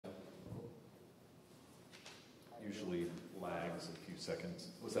seconds.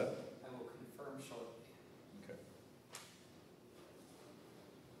 What's that? I will confirm shortly. Okay.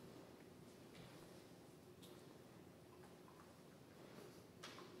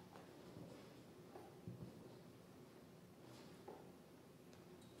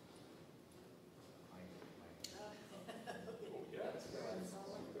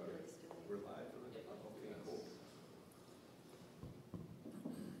 We're live. Okay, cool.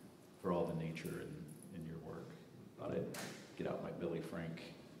 For all the nature in your work, thought I'd get out my Billy Frank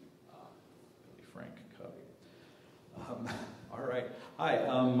cup. All right.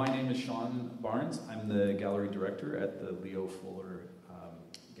 Hi, my name is Sean Barnes. I'm the gallery director at the Leo Fuller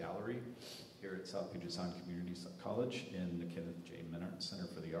Gallery here at South Puget Sound Community College in the Kenneth J. Minart Center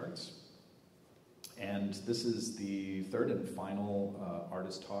for the Arts. And this is the third and final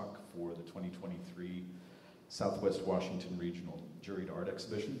artist talk for the 2023 Southwest Washington Regional Juried Art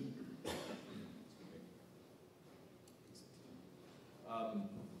Exhibition.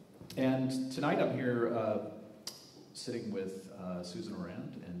 And tonight I'm here sitting with Susan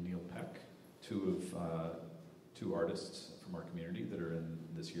Aurand and Neil Peck, two artists from our community that are in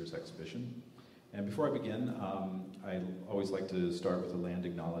this year's exhibition. And before I begin, I always like to start with a land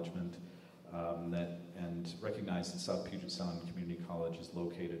acknowledgement and recognize that South Puget Sound Community College is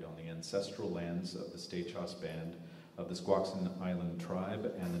located on the ancestral lands of the Stachos Band of the Squaxin Island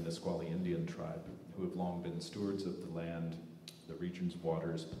Tribe and the Nisqually Indian Tribe, who have long been stewards of the land, the region's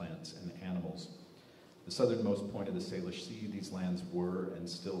waters, plants, and animals. The southernmost point of the Salish Sea, these lands were and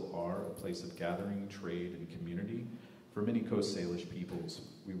still are a place of gathering, trade, and community for many Coast Salish peoples.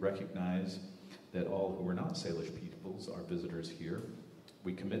 We recognize that all who are not Salish peoples are visitors here.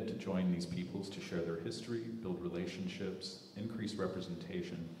 We commit to join these peoples to share their history, build relationships, increase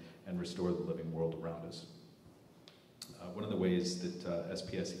representation, and restore the living world around us. One of the ways that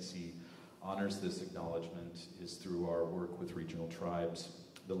SPSEC honors this acknowledgement is through our work with regional tribes.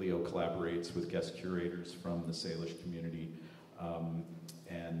 The Leo collaborates with guest curators from the Salish community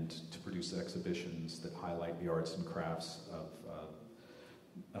and to produce exhibitions that highlight the arts and crafts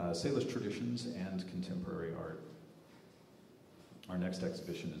of Salish traditions and contemporary art. Our next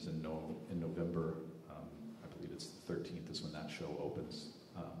exhibition is in November. I believe it's the 13th is when that show opens.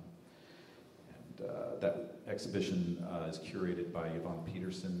 That exhibition is curated by Yvonne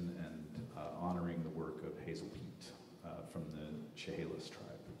Peterson and honoring the work of Hazel Pete from the Chehalis tribe.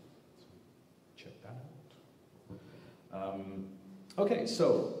 So check that out. Okay,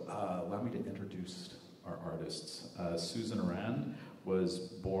 so allow me to introduce our artists. Susan Aurand was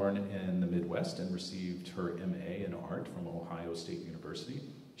born in the Midwest and received her MA in art from Ohio State University.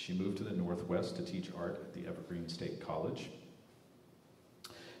 She moved to the Northwest to teach art at the Evergreen State College.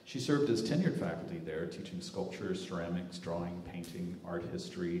 She served as tenured faculty there, teaching sculpture, ceramics, drawing, painting, art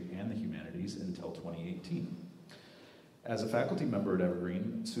history, and the humanities until 2018. As a faculty member at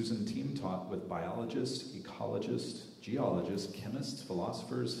Evergreen, Susan team taught with biologists, ecologists, geologists, chemists,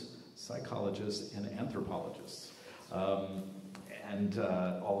 philosophers, psychologists, and anthropologists. And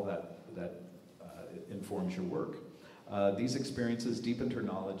all of that informs your work. These experiences deepened her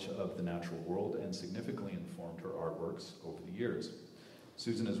knowledge of the natural world and significantly informed her artworks over the years.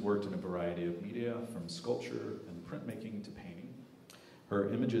 Susan has worked in a variety of media, from sculpture and printmaking to painting.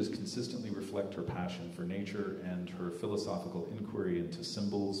 Her images consistently reflect her passion for nature and her philosophical inquiry into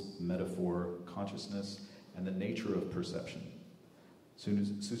symbols, metaphor, consciousness, and the nature of perception.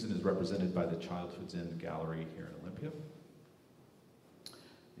 Susan is represented by the Childhood's End Gallery here in Olympia.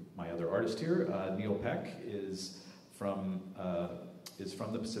 My other artist here, Neil Peck, is from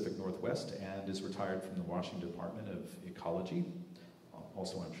the Pacific Northwest and is retired from the Washington Department of Ecology.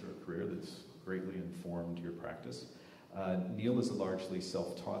 Also, I'm sure, a career that's greatly informed your practice. Neil is a largely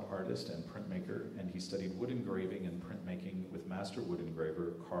self-taught artist and printmaker, and he studied wood engraving and printmaking with master wood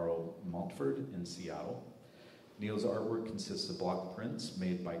engraver Carl Maltford in Seattle. Neil's artwork consists of block prints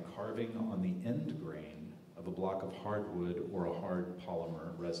made by carving on the end grain of a block of hardwood or a hard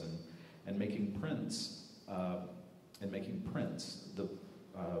polymer resin, and making prints.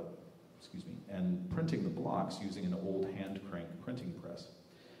 And printing the blocks using an old hand crank printing press.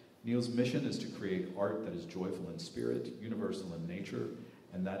 Neil's mission is to create art that is joyful in spirit, universal in nature,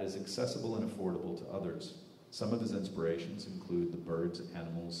 and that is accessible and affordable to others. Some of his inspirations include the birds,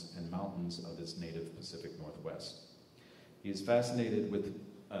 animals, and mountains of his native Pacific Northwest. He is fascinated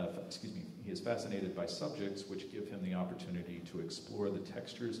by subjects which give him the opportunity to explore the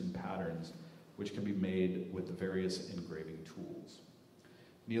textures and patterns which can be made with the various engraving tools.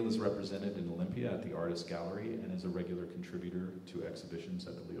 Neil is represented in Olympia at the Artist Gallery and is a regular contributor to exhibitions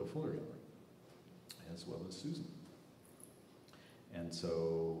at the Leo Fuller Gallery, as well as Susan. And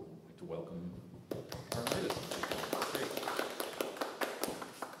so I'd like to welcome our artist. Great.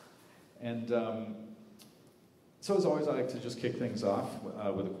 And so as always, I like to just kick things off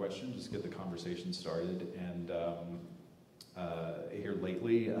with a question, just get the conversation started. And here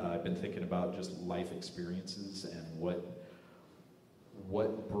lately, I've been thinking about just life experiences and what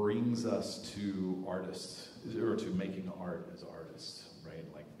brings us to artists, or to making art as artists, right?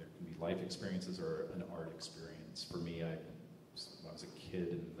 Like there can be life experiences or an art experience. For me, when I was a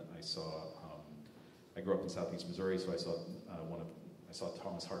kid and I saw, I grew up in Southeast Missouri, so I saw I saw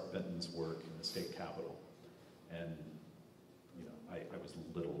Thomas Hart Benton's work in the state capitol. And, you know, I was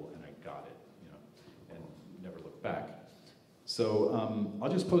little and I got it, you know, and never looked back. So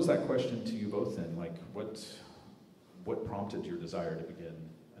I'll just pose that question to you both then, like what prompted your desire to begin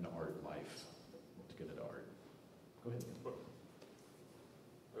an art life, to get into art? Go ahead.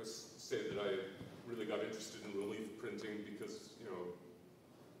 I would say that I really got interested in relief printing because, you know,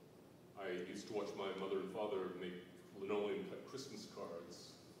 I used to watch my mother and father make linoleum cut Christmas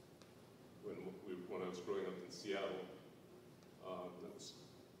cards when I was growing up in Seattle.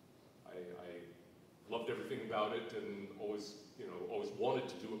 I loved everything about it and always wanted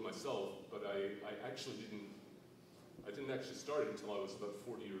to do it myself, but I didn't actually start until I was about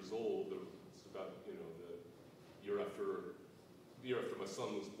 40 years old. It was about, you know, the year after my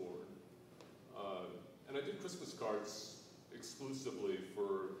son was born. And I did Christmas cards exclusively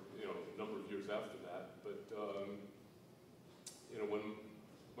for, you know, a number of years after that. But, you know, when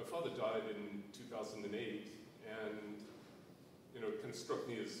my father died in 2008, and, you know, it kind of struck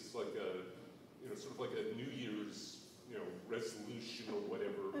me as like a, you know, sort of like a New Year's, you know, resolution or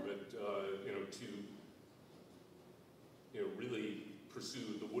whatever, but, you know, to, you know, really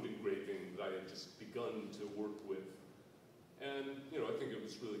pursue the wood engraving that I had just begun to work with. And, you know, I think it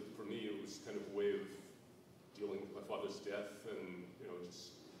was really, for me, it was kind of a way of dealing with my father's death and, you know,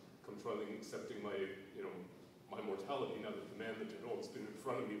 just confronting, accepting my, you know, my mortality now that the man that had always been in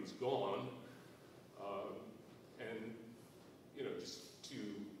front of me was gone. And, you know, just to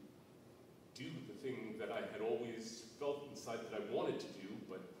do the thing that I had always felt inside that I wanted to do,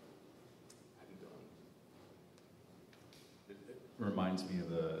 but hadn't done. It reminds me of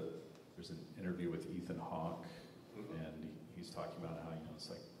there's an interview with Ethan Hawke, and he's talking about how, you know, it's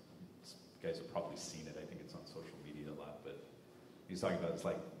like, you guys have probably seen it, I think it's on social media a lot, but he's talking about, it's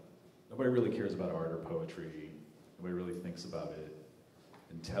like, nobody really cares about art or poetry, nobody really thinks about it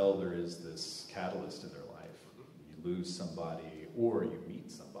until there is this catalyst in their life. You lose somebody, or you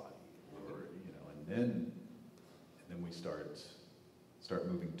meet somebody, or, you know, and then we start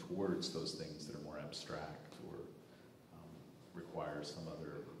moving towards those things that are more abstract or require some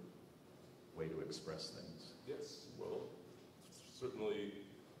other way to express things. Yes, well, certainly,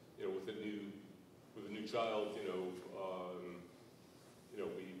 you know, with a new child, you know,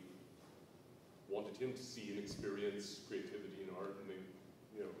 we wanted him to see and experience creativity in art, and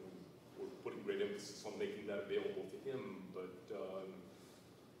you know, we're putting great emphasis on making that available to him. But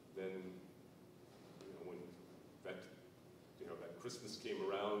then, you know, when that Christmas came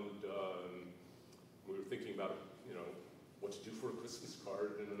around, we were thinking about, you know, what to do for a Christmas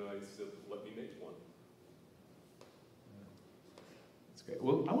card, and then I said, let me make one. That's great.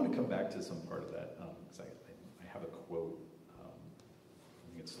 Well, I want to come back to some part of that, because I have a quote. I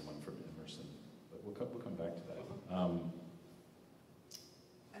think it's the one from Emerson, but we'll come back to that.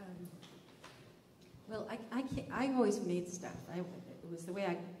 Well, I always made stuff. It was the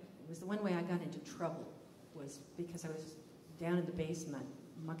one way I got into trouble, was because I was down in the basement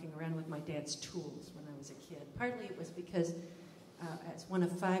mucking around with my dad's tools when I was a kid. Partly it was because as one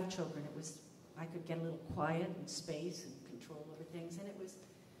of 5 children, I could get a little quiet and space and control over things, and it was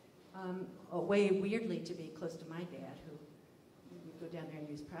a way, weirdly, to be close to my dad, who would go down there and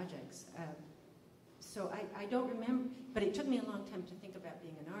use projects. So I don't remember, but it took me a long time to think about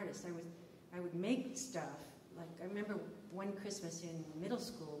being an artist. I would make stuff. Like, I remember one Christmas in middle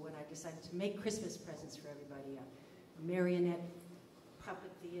school when I decided to make Christmas presents for everybody, a marionette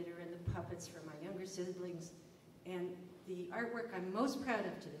puppet theater and the puppets for my younger siblings. And the artwork I'm most proud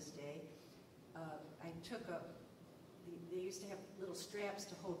of to this day, I took they used to have little straps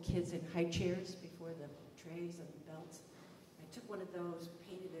to hold kids in high chairs before the trays and the belts. I took one of those,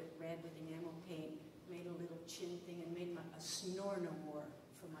 painted it red with enamel paint, made a little chin thing, and made a snore no more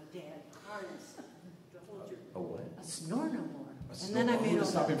for my dad. Harness to hold your... A what? A snore no more. And then I made to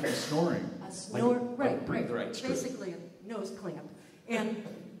stop him from snoring. A snore, like, bring the right script. Basically a nose clamp. And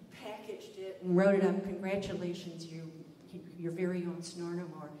packaged it and wrote it up, congratulations, your very own snore no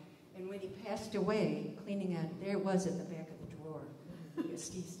more. And when he passed away, cleaning out, there it was at the back of the drawer.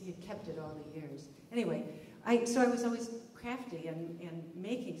 He had kept it all the years. Anyway, so I was always crafty and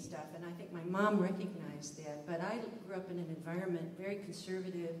making stuff, and I think my mom recognized that. But I grew up in an environment very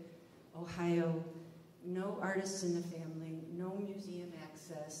conservative, Ohio, no artists in the family, no museum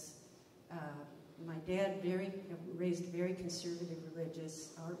access. My dad raised very conservative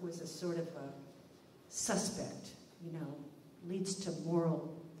religious. Art was a sort of a suspect, you know, leads to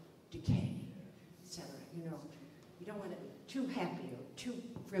moral decay, etc. You know, you don't want to be too happy or too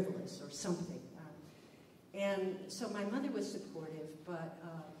frivolous or something. And so my mother was supportive, but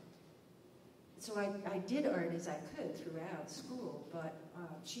so I did art as I could throughout school, but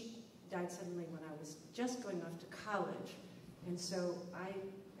she died suddenly when I was just going off to college. And so I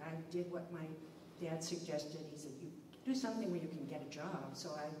did what my dad suggested. He said, you do something where you can get a job. So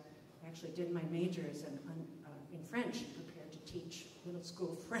I actually did my majors in French, prepared to teach middle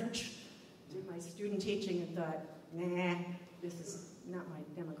school French. Did my student teaching and thought, nah, this is not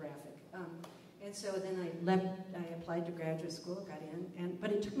my demographic. And so then I applied to graduate school, got in,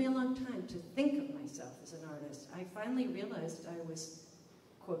 but it took me a long time to think of myself as an artist. I finally realized I was,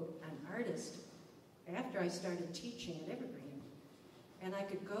 quote, an artist after I started teaching at Evergreen. And I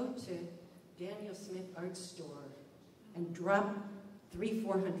could go to Daniel Smith Art Store and drop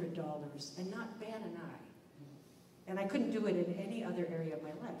 $300-400 and not bat an eye. And I couldn't do it in any other area of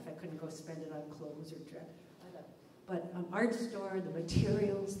my life. I couldn't go spend it on clothes or dress. But an art store, the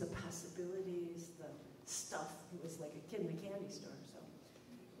materials, the possibilities, the stuff, it was like a kid in a candy store. So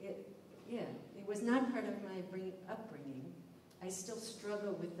it was not part of my upbringing. I still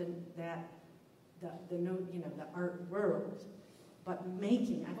struggle with the art world. But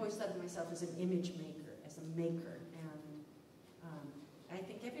making, I've always thought of myself as an image maker, as a maker. And I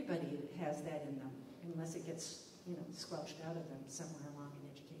think everybody has that in them, unless it gets, you know, squelched out of them somewhere along in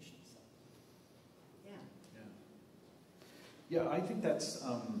education. So, yeah, I think that's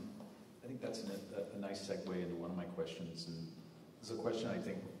a nice segue into one of my questions, and it's a question I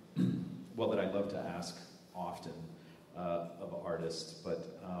think, well, that I love to ask often of artists.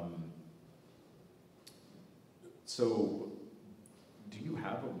 But so, do you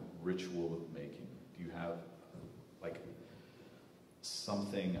have a ritual of making? Do you have like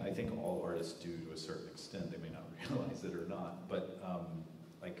something? I think all artists do to a certain extent. They may not realize it or not, but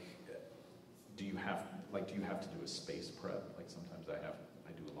do you have to do a space prep? Like sometimes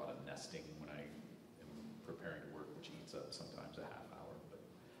I do a lot of nesting when I am preparing to work, which eats up sometimes a half hour.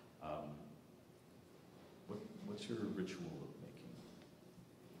 But what's your ritual of making?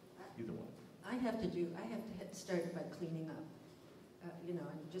 Either one. I have to start by cleaning up. You know,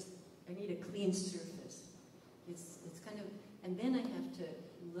 I need a clean surface. It's kind of, and then I have to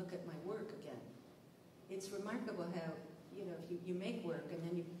look at my work again. It's remarkable how, you know, if you make work and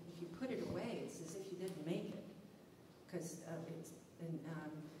then if you put it away, it's as if you didn't make it. Because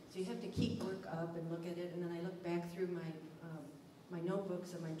so you have to keep work up and look at it, and then I look back through my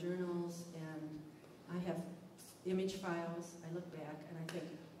notebooks and my journals, and I have image files. I look back and I think,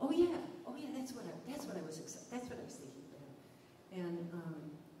 oh yeah, that's what I was thinking about, and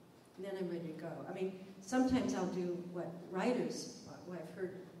then I'm ready to go. I mean, sometimes I'll do what I've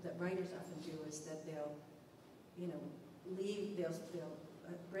heard that writers often do is that they'll, you know, they'll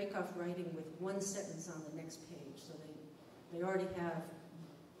break off writing with one sentence on the next page, so they already have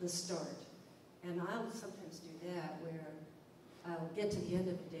the start. And I'll sometimes do that where I'll get to the end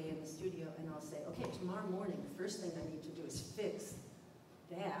of the day in the studio and I'll say, okay, tomorrow morning, the first thing I need to do is fix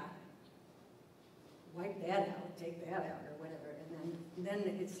that, wipe that out, take that out, or whatever, and then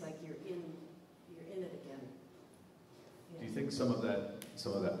it's like you're in it again. Yeah. Do you think some of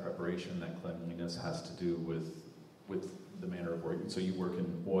that preparation, that cleanliness, has to do with the manner of working? So you work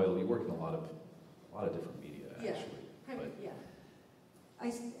in oil, you work in a lot of different media, actually. Yeah.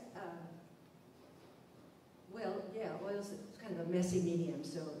 Oil's kind of a messy medium,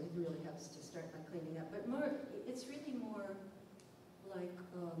 so it really helps to start by cleaning up. But it's really more like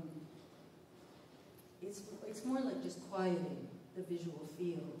it's more like just quieting the visual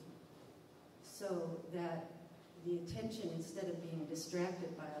field, so that the attention, instead of being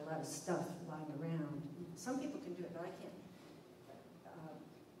distracted by a lot of stuff lying around, some people can do it, but I can't.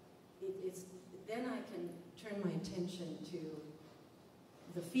 Then I can turn my attention to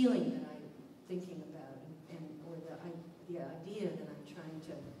the feeling that I'm thinking about, or the idea that I'm trying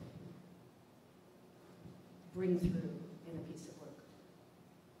to bring through in a piece of work.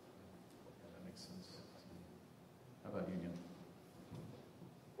 Yeah, that makes sense. How about you, Neil?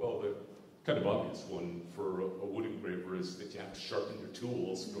 Well, the kind of obvious one for a wood engraver is that you have to sharpen your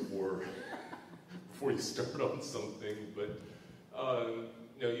tools before you start on something. But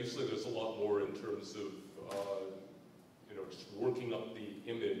usually there's a lot more in terms of just working up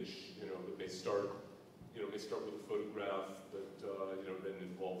the image. That may start with a photograph, but then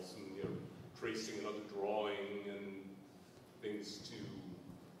involves some tracing another drawing and things to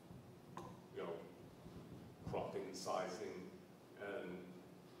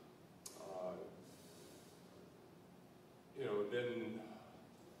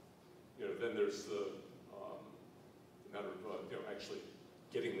there's the matter of actually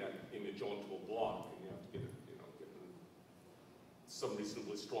getting that image onto a block, and you have to get it, get it in some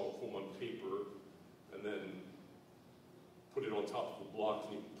reasonably strong form on paper, and then put it on top of the block,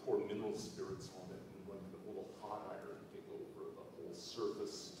 and you pour mineral spirits on it, and run a little hot iron thing over the whole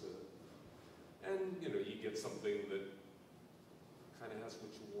surface and you get something that kind of has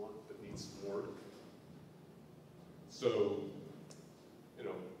what you want, but needs some work. So,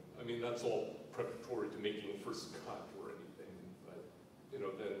 I mean, that's all preparatory to making a first cut or anything, but,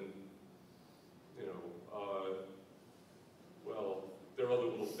 then, well, there are other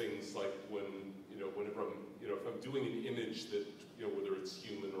little things like when, whenever I'm, if I'm doing an image that, whether it's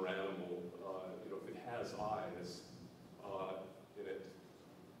human or animal, if it has eyes in it,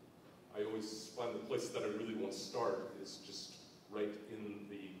 I always find the place that I really want to start is just right in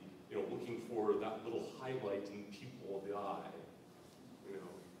the, looking for that little highlight in the pupil of the eye,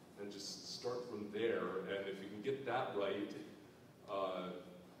 and just start from there. And if you can get that right,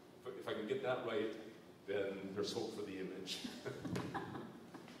 if I can get that right, then there's hope for the image.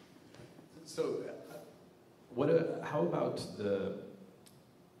 So, how about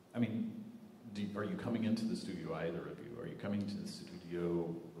I mean, are you coming into the studio, either of you? Are you coming to the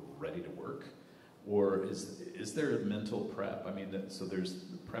studio ready to work? Or is there a mental prep? I mean, so there's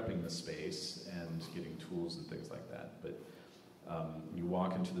prepping the space and getting tools and things like that, but when you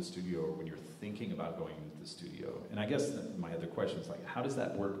walk into the studio, or when you're thinking about going into the studio, and I guess my other question is like, how does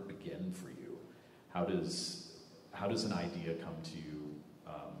that work begin for you? How does an idea come to you,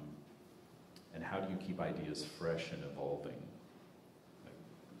 and how do you keep ideas fresh and evolving? Like,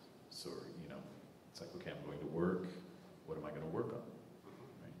 so, it's like, okay, I'm going to work. What am I going to work on?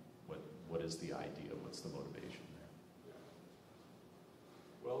 Right? What is the idea? What's the motivation there? Yeah.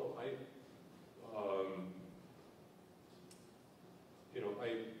 Well,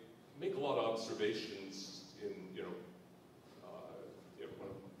 I make a lot of observations in, when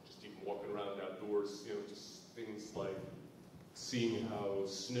I'm just even walking around outdoors, just things like seeing how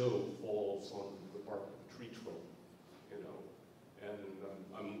snow falls on the bark of the tree trunk, and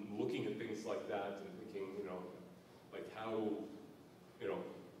I'm looking at things like that and thinking, like how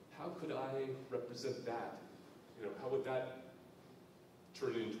could I represent that? How would that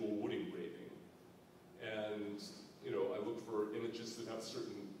turn into a wood engraving? And, I look for images that have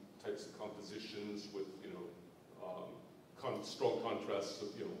certain types of compositions with, strong contrasts of,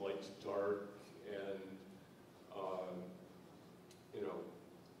 light to dark, and,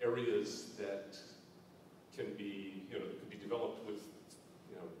 areas that can be, that could be developed with,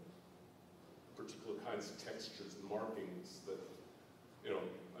 particular kinds of textures and markings that, I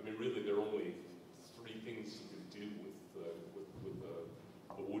mean, really, there are only three things you can do with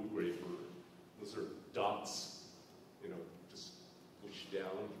a wood graver. Those are dots, just push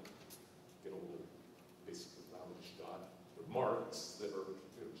down, get a little, basically roundish dot. There are marks that are,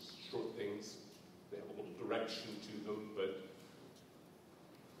 just short things. They have a little direction to them, but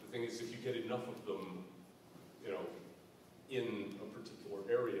the thing is, if you get enough of them, in a particular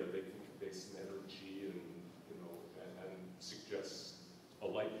area, they can convey some energy and, and suggest a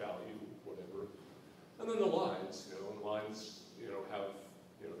light value, whatever. And then the lines, and lines, have,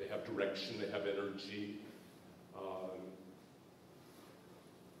 they have direction, they have energy.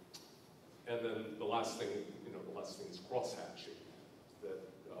 And then the last thing is cross-hatching that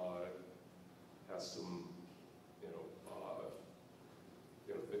has some,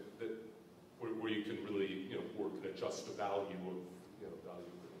 where you can really, work and adjust the value of,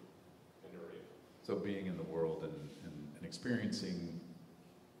 value in an area. So being in the world and experiencing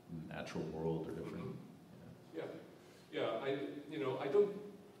the natural world are different. Mm-hmm. Yeah. I don't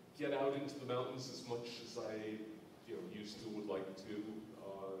get out into the mountains as much as I, used to, would like to.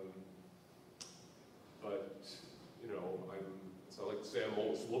 But, as I like to say, I'm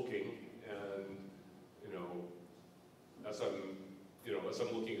always looking, and, as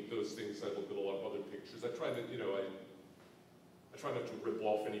I'm looking at those things, I look at a lot of other pictures. I try to, I try not to rip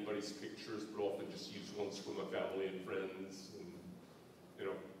off anybody's pictures, but often just use ones from my family and friends. And,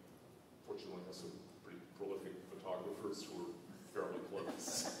 fortunately, I have some pretty prolific photographers who are fairly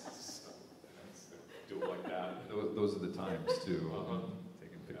close. So, do it like that. Those are the times, too,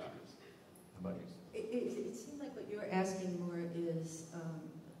 taking pictures. Yeah. How about you? It seems like what you're asking more is,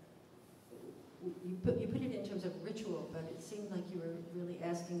 you put it in terms of ritual, but it seemed like you were really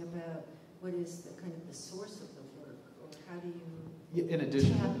asking about what is the kind of the source of the work, or how do you... Yeah, in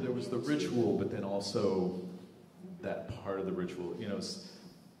addition, there was the ritual, but then also that part of the ritual,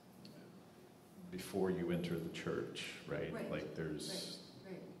 before you enter the church, right? Like there's...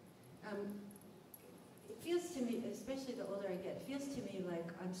 Right. It feels to me, especially the older I get, it feels to me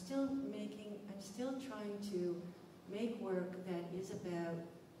like I'm still making still trying to make work that is about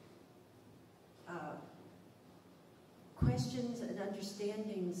questions and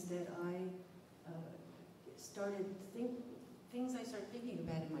understandings that I things I started thinking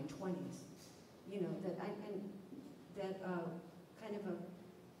about in my 20s. You know,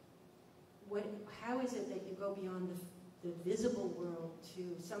 how is it that you go beyond the visible world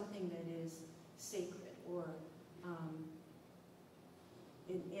to something that is sacred, or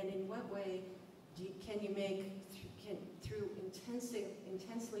and in what way can you make through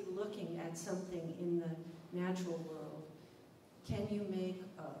intensely looking at something in the natural world, can you make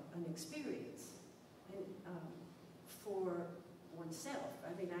an experience for oneself?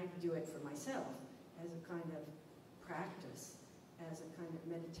 I mean, I do it for myself as a kind of practice, as a kind of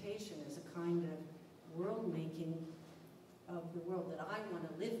meditation, as a kind of world making of the world that I want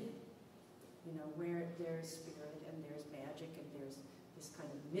to live in. You know, where there's spirit and there's magic and there's this kind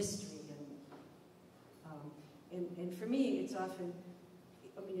of mystery and for me, it's often,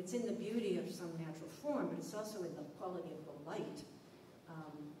 I mean, it's in the beauty of some natural form, but it's also in the quality of the light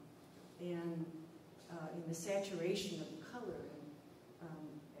and in the saturation of the color.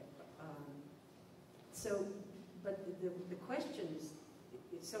 But the questions,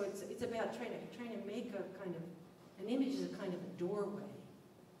 so it's about trying to make a kind of, an image is a kind of a doorway,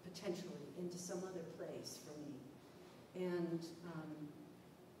 potentially, into some other place for me. And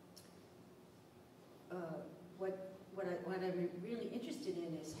what I'm really interested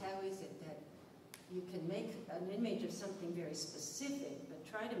in is how is it that you can make an image of something very specific, but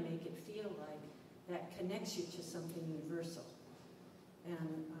try to make it feel like that connects you to something universal.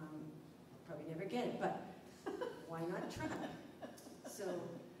 And I'll probably never get it, but why not try? So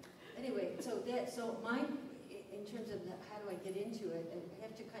anyway, in terms of how do I get into it, I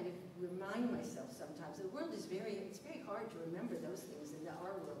have to kind of remind myself sometimes. The world is it's very hard to remember those things in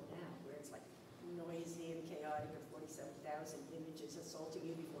our world now, where it's like noisy and chaotic, or 47,000 images assaulting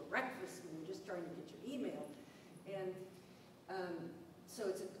you before breakfast when you're just trying to get your email. And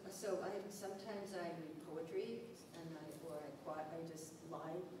sometimes I read poetry, and I just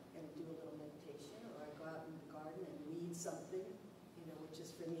lie and do a little meditation, or I go out in the garden and read something, you know, which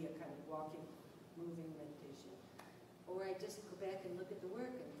is for me a kind of walking, moving meditation. Or I just go back and look at the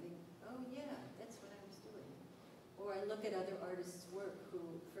work and think, oh yeah, that's what I was doing. Or I look at other artists' work who,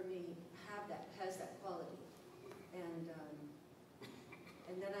 for me, has that quality. And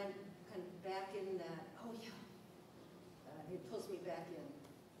then I'm kind of back in that, oh yeah, it pulls me back in.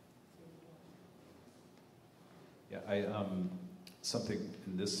 Yeah, something,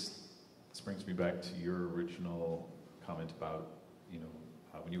 and this brings me back to your original comment about, you know,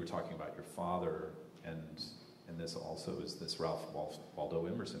 when you were talking about your father, and this also is this Ralph Waldo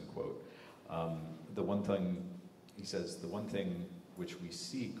Emerson quote. The one thing, he says, the one thing which we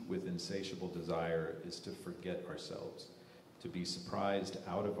seek with insatiable desire is to forget ourselves, to be surprised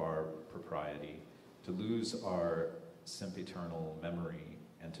out of our propriety, to lose our sempiternal memory,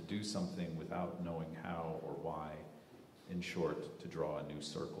 and to do something without knowing how or why, in short, to draw a new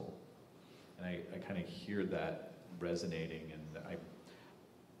circle. And I kind of hear that resonating, and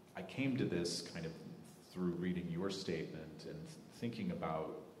I came to this kind of through reading your statement and thinking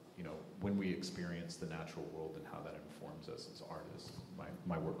about, you know, when we experience the natural world and how that informs us as artists.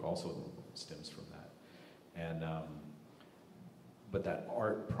 My work also stems from that. And but that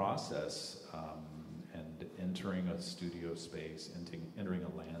art process and entering a studio space, entering a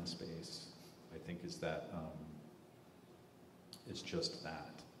land space, I think is that it's just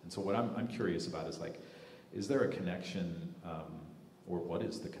that. And so what I'm curious about is, like, is there a connection, or what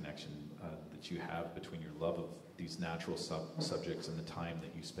is the connection that you have between your love of these natural subjects and the time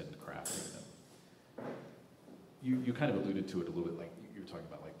that you spend crafting them? You kind of alluded to it a little bit, like you were talking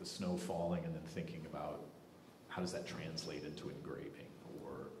about like the snow falling, and then thinking about how does that translate into engraving,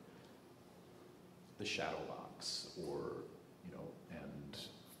 or the shadow box, or, you know, and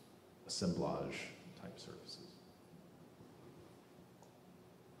assemblage type surfaces.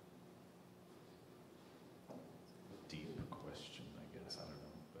 Deep question, I guess. I don't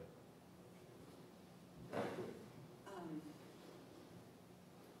know, but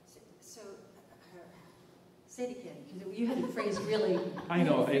say it again, because you had the phrase really. I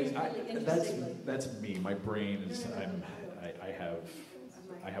know. Really that's me. My brain is.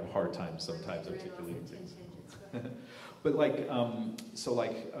 I have a hard time sometimes articulating things. But like,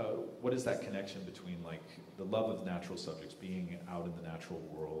 what is that connection between like the love of natural subjects, being out in the natural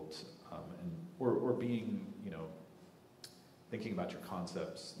world, or being, you know, thinking about your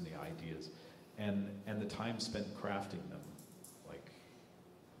concepts and the ideas, and the time spent crafting them, like.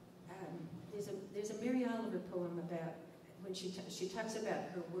 There's a Mary Oliver poem about when she talks about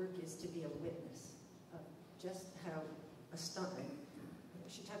her work is to be a witness of just how astounding.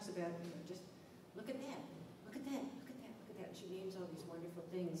 She talks about, just look at that, look at that, look at that, look at that. She names all these wonderful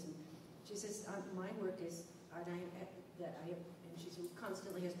things, and she says, my work is, and she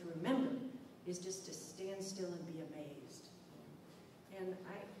constantly has to remember, is just to stand still and be amazed. And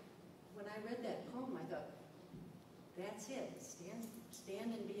when I read that poem, I thought, that's it.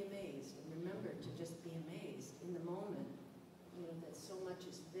 Stand and be amazed, and remember to just be amazed in the moment. That so much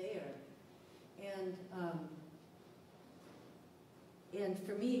is there, and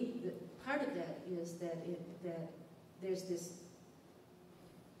for me, part of that is that there's this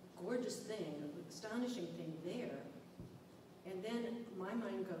gorgeous thing, astonishing thing there, and then my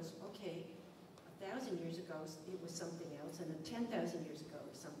mind goes, okay, 1,000 years ago it was something else, and 10,000 years ago it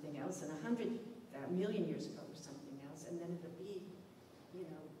was something else, and 100 million years ago it was something else, and then it'll be,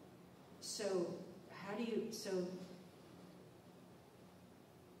 so how do you,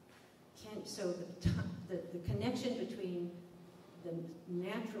 the connection between the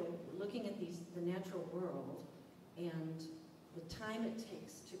natural, looking at the natural world and the time it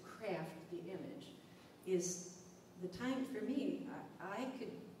takes to craft the image is the time, for me, I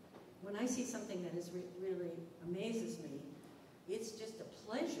could, when I see something that really amazes me, it's just a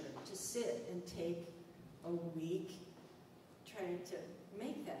pleasure to sit and take a week trying to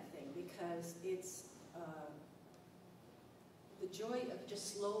make that thing, because it's the joy of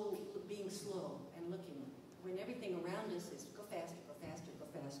just being slow and looking. When everything around us is go faster, go faster, go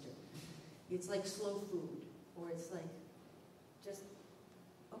faster. It's like slow food, or it's like just,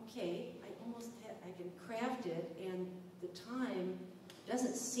 okay, I can craft it, and the time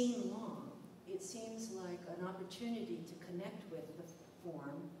doesn't seem long. It seems like an opportunity to connect with the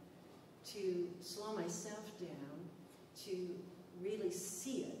form, to slow myself down, to really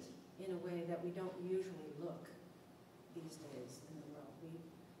see it in a way that we don't usually look these days in the world.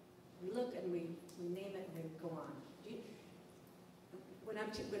 We look and we name it and we go on. When I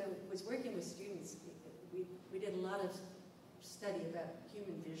was working with students, we did a lot of study about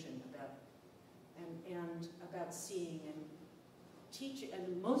human vision, and about seeing, and teaching.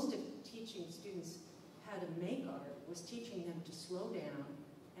 And most of teaching students how to make art was teaching them to slow down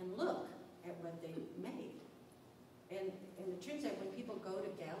and look at what they made. And it turns out when people go to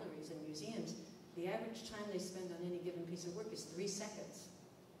galleries and museums, the average time they spend on any given piece of work is 3 seconds.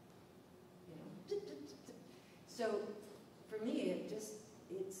 So for me,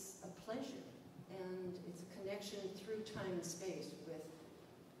 it's a pleasure, and it's a connection through time and space with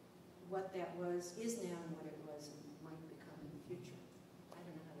what that was, is now, and what it was, and might become in the future. I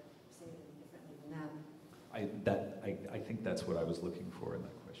don't know how to say it any differently than that. I think that's what I was looking for in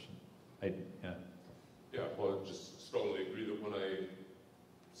that question. Yeah, well, I just strongly agree that when I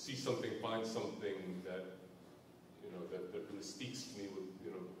see something, find something that, that really speaks to me with,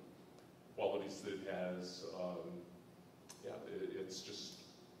 qualities that it has, it's just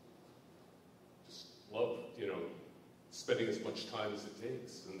love, spending as much time as it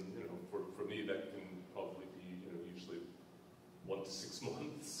takes. And, for me, that can probably be, usually 1 to 6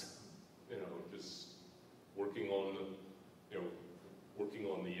 months, just working on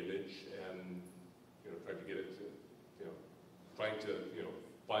the image and, trying to get it to, trying to,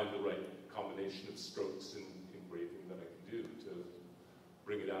 find the right combination of strokes and engraving that I can do to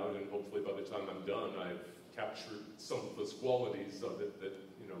bring it out, and hopefully by the time I'm done, I've captured some of those qualities of it that,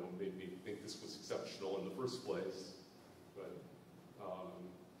 made me think this was exceptional in the first place.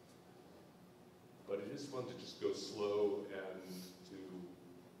 But it is fun to just go slow and to,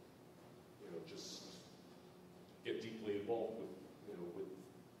 just get deeply involved with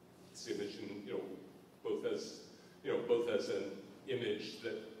this image, and, both as an image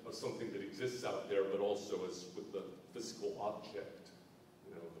of something that exists out there, but also as with the physical object,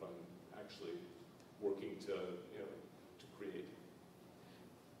 that I'm actually working to create.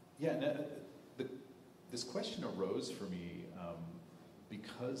 Yeah, and, this question arose for me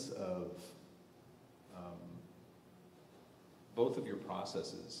because of both of your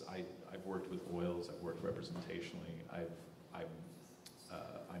processes. I've worked with oils. I've worked representationally. I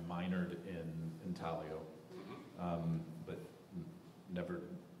minored in intaglio, but never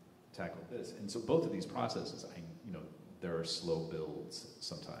tackled this. And so both of these processes, there are slow builds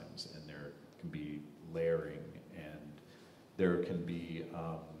sometimes, and there can be layering, and there can be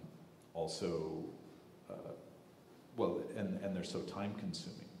also, and they're so time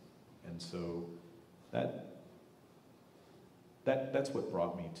consuming. And so that's what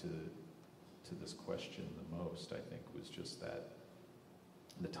brought me to this question the most, I think, was just that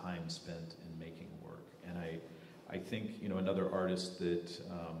the time spent in making work. And I think, another artist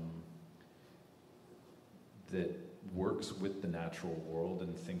that works with the natural world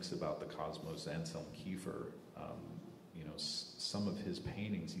and thinks about the cosmos. Anselm Kiefer, you know, some of his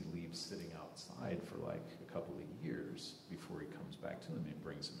paintings he leaves sitting outside for like a couple of years before he comes back to them. He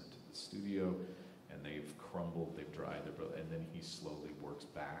brings them into the studio, and they've crumbled, they've dried, and then he slowly works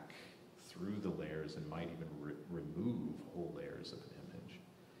back through the layers and might even remove whole layers of an image.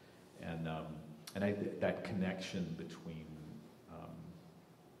 And that connection between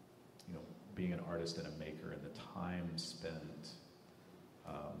you know, being an artist and a maker and the time spent,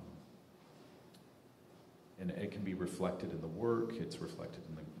 and it can be reflected in the work, it's reflected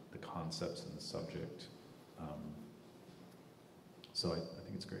in the concepts and the subject. So I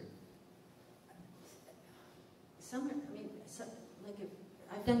think it's great.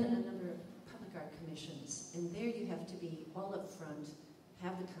 I've done a number of public art commissions, and there you have to be all up front,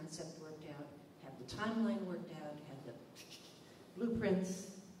 have the concept worked out, have the timeline worked out, have the blueprints,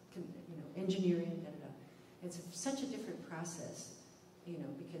 you know, engineering, da-da-da. It's such a different process, you know,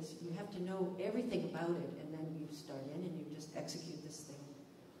 because you have to know everything about it, and then you start in and you just execute this thing.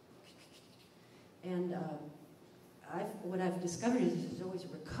 And what I've discovered is there's always a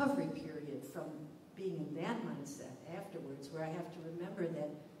recovery period from being in that mindset afterwards, where I have to remember that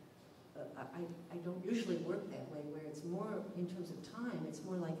I don't usually work that way, where it's more, in terms of time, it's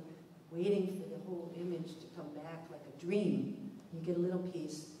more like waiting for the whole image to come back like a dream. You get a little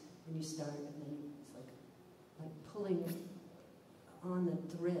piece, and you start, and then it's like pulling on the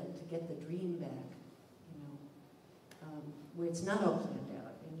thread to get the dream back, you know, where it's not all planned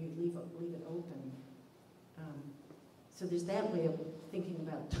out, and you leave it open. So there's that way of thinking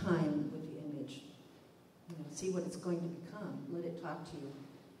about time with the image. You know, see what it's going to become. Let it talk to you.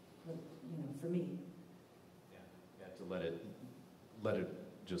 You know, for me. Yeah, to let it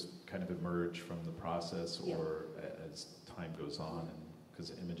just kind of emerge from the process, or as time goes on, and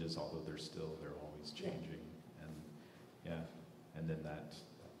because images, although they're always changing, and then that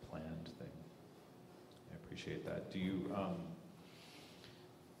planned thing. I appreciate that. Do you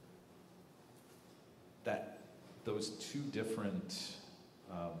those two different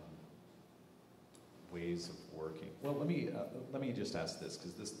ways of working? Well, let me just ask this,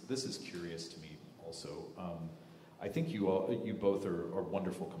 because this is curious to me also. I think you both are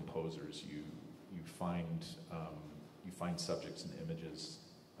wonderful composers. You find subjects and images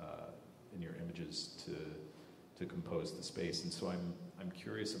in your images to compose the space, and so I'm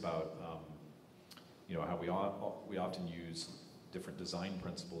curious about you know, how we often use different design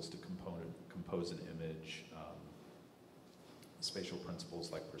principles to compose an image. Spatial principles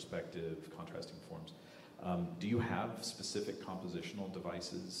like perspective, contrasting forms. Do you have specific compositional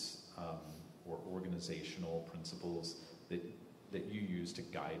devices or organizational principles that you use to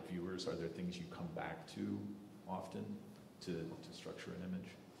guide viewers? Are there things you come back to often to structure an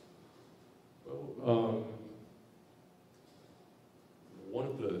image? Well, one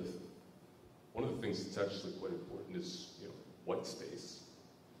of the things that's actually quite important is, you know, white space.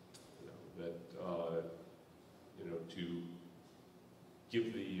 You know, that you know, to give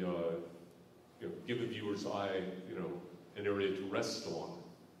the viewer's eye, you know, an area to rest on.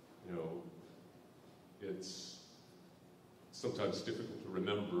 You know, it's sometimes difficult to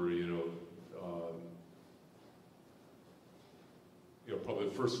remember. You know, probably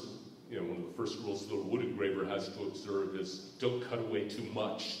the first, you know, one of the first rules that a wood engraver has to observe is don't cut away too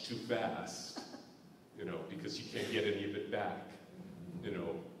much too fast. You know, because you can't get any of it back. You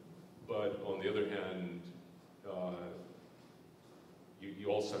know, but on the other hand, you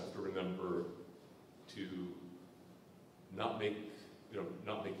also have to remember to not make the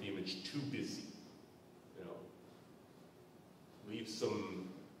image too busy. You know, leave some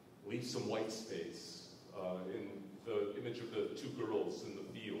white space. In the image of the two girls in the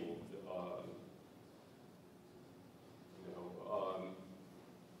field,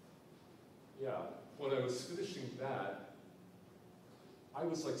 when I was finishing that, I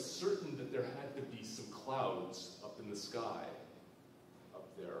was like certain that there had to be some clouds up in the sky up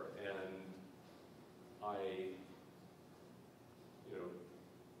there, and I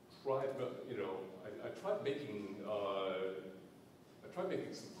tried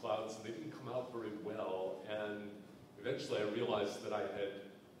making some clouds, and they didn't come out very well, and eventually I realized that I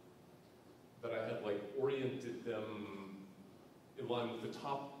had like oriented them in line with the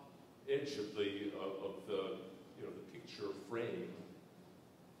top edge of the picture frame,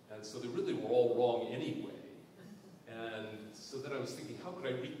 and so they really were all wrong anyway. And so then I was thinking, how could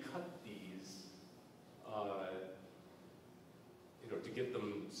I recut these, to get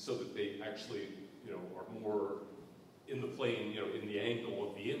them so that they actually, are more in the plane, in the angle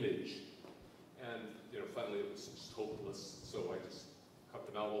of the image. And finally it was just hopeless, so I just cut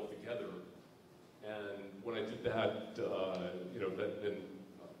them out altogether. And when I did that, then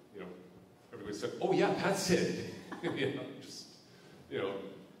everybody said, "Oh yeah, that's it."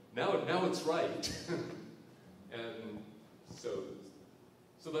 Now it's right. And so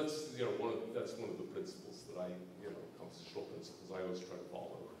that's that's one of the principles that I compositional principles I always try to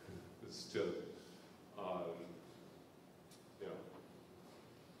follow is to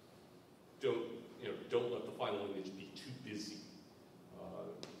don't let the final image be too busy.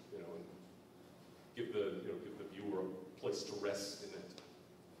 And give the viewer a place to rest in it.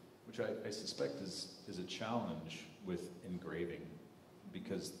 Which I suspect is a challenge with engraving,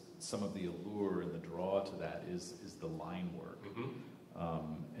 because some of the allure and the draw to that is the line work.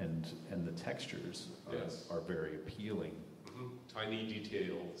 And the textures are very appealing. Tiny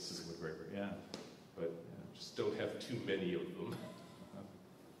details. Yeah. But just don't have too many of them.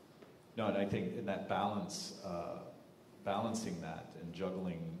 No, and I think in that balance, balancing that and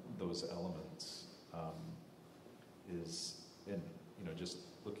juggling those elements is, and just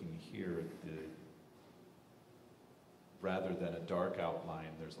looking here at the, rather than a dark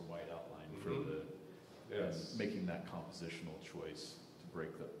outline, there's a white outline for the, and making that compositional choice to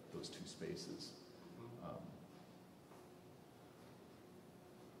break those two spaces.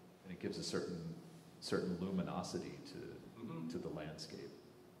 And it gives a certain luminosity to the landscape.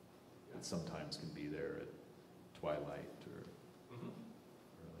 That sometimes can be there at twilight or early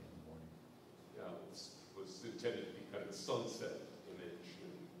in the morning. Yeah, it was intended to be kind of a sunset image,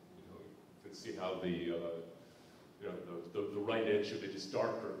 and you can see how the right edge of it is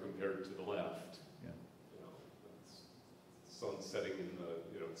darker compared to the left. Yeah. That's sun setting in the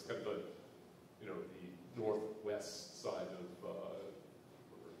it's kind of the northwest side of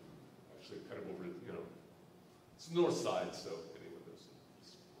actually kind of over it's the north side, so.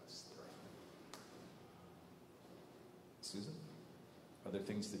 Susan, are there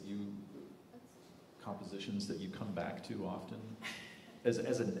things that compositions that you come back to often? I'm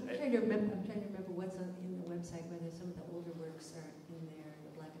trying to remember what's in the website, whether some of the older works are in there,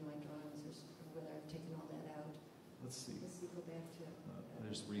 the black and white drawings, or whether I've taken all that out. Let's see. Go back to.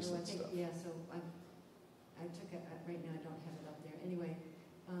 There's recent stuff. Yeah, so I took it, right now I don't have it up there. Anyway,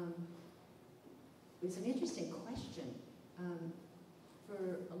 it was an interesting question.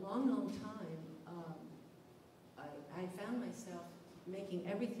 For a long, long time, I found myself making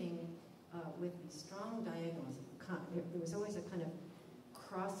everything with these strong diagonals. There was always a kind of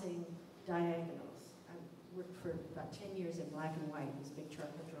crossing diagonals. I worked for about 10 years in black and white, these big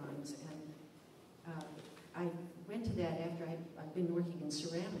charcoal drawings, and I went to that after I'd been working in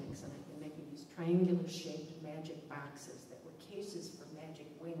ceramics, and I'd been making these triangular-shaped magic boxes that were cases for magic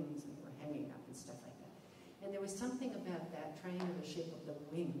wings, and were hanging up and stuff like that. And there was something about that triangular shape of the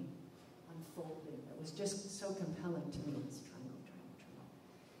wing unfolding that was just so compelling to me. This triangle,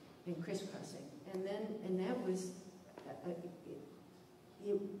 and crisscrossing, and that was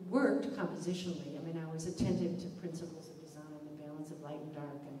it worked compositionally. I mean, I was attentive to principles of design, the balance of light and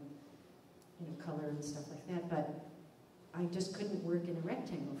dark, and color and stuff like that. But I just couldn't work in a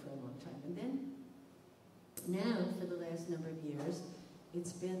rectangle for a long time. And then now, for the last number of years,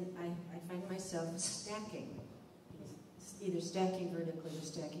 it's been I find myself stacking. Either stacking vertically or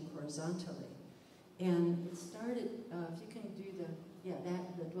stacking horizontally. And it started, if you can do the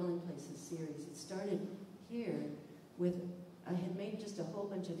Dwelling Places series, it started here with, I had made just a whole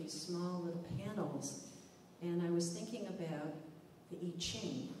bunch of these small little panels, and I was thinking about the I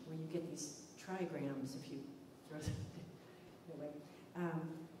Ching, where you get these trigrams, if you throw them away,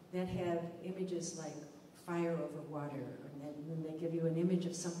 that have images like fire over water, and then they give you an image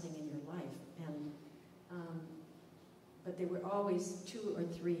of something in your life. And but there were always 2 or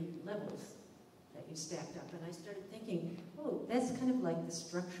 3 levels that you stacked up. And I started thinking, oh, that's kind of like the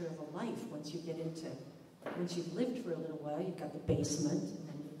structure of a life once you've lived for a little while. You've got the basement, and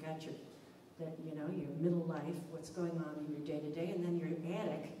then you've got your middle life, what's going on in your day-to-day, and then your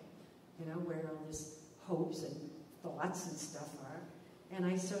attic, where all this hopes and thoughts and stuff are. And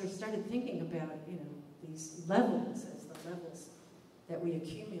I sort of started thinking about, these levels as the levels that we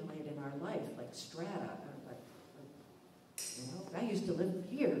accumulate in our life, like strata. I used to live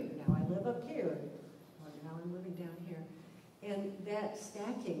here, now I live up here, or now I'm living down here. And that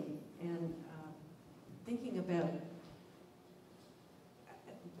stacking and thinking about,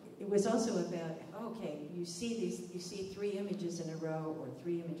 it was also about, okay, you see 3 images in a row or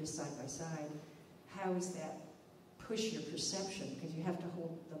 3 images side by side. How does that push your perception? Because you have to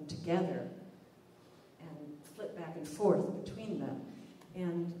hold them together and flip back and forth between them.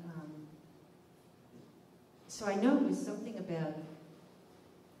 And so I know it was something about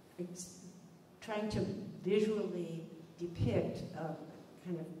trying to visually depict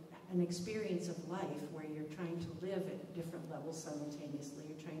kind of an experience of life where you're trying to live at different levels simultaneously.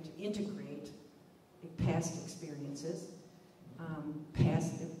 You're trying to integrate past experiences,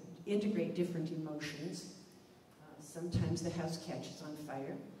 integrate different emotions. Sometimes the house catches on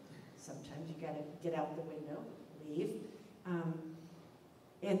fire. Sometimes you got to get out the window, leave.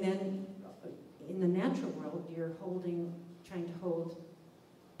 And then in the natural world, you're trying to hold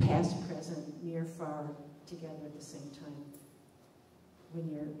past, present, near, far together at the same time when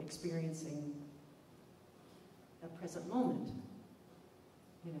you're experiencing a present moment.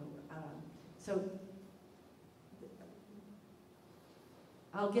 You know, so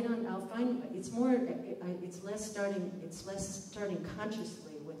I'll find it's less starting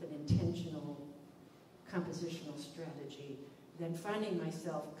consciously with an intentional compositional strategy than finding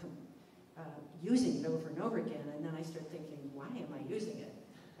myself using it over and over again, and then I start thinking, why am I using it?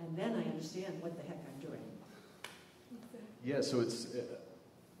 And then I understand what the heck I'm doing. Yeah, so it's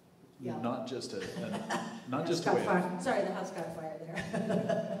not just a way of, sorry, the house got fire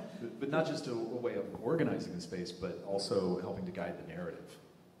there. but not just a way of organizing the space, but also helping to guide the narrative.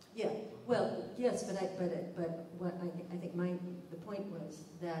 Yeah, well, yes, but what I think the point was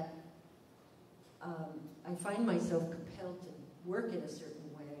that I find myself compelled to work in a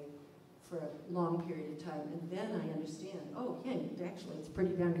certain way for a long period of time, and then I understand, oh yeah, actually it's a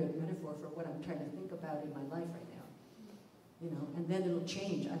pretty darn good metaphor for what I'm trying to think about in my life right now. You know, and then it'll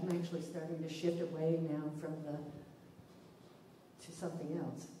change. I'm actually starting to shift away now to something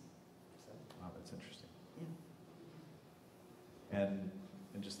else. So, wow, that's interesting. Yeah. And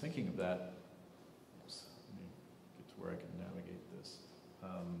just thinking of that, oops, let me get to where I can navigate this.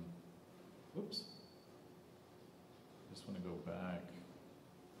 Whoops. I just want to go back.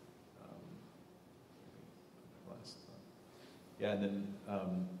 Yeah, and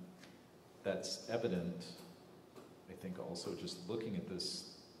then that's evident, I think, also just looking at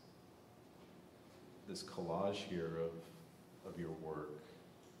this collage here of your work,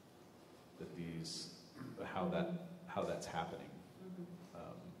 that how that's happening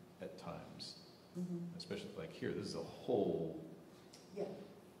at times, especially like here. This is a whole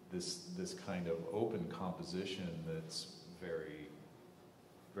this kind of open composition that's very,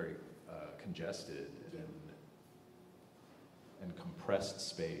 very congested and compressed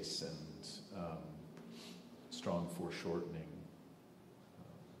space and strong foreshortening.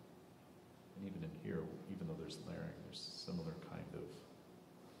 And even in here, even though there's layering, there's similar kind of...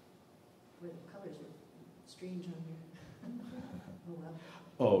 Where the colors are strange on here. Oh, well.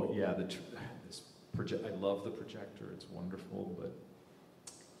 Oh, yeah, I love the projector. It's wonderful, but...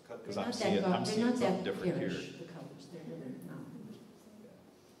 Because I'm seeing something different here. The colors, they're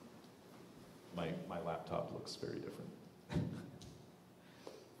not. My laptop looks very different.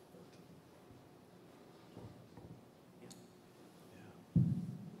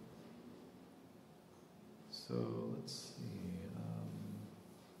 So let's see.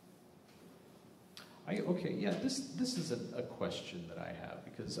 This is a question that I have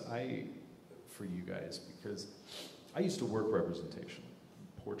for you guys, because I used to work representation,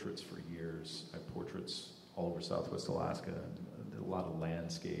 portraits for years. I have portraits all over Southwest Alaska, and did a lot of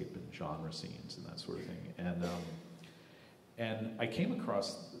landscape and genre scenes and that sort of thing. And I came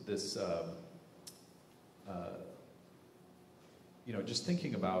across this, just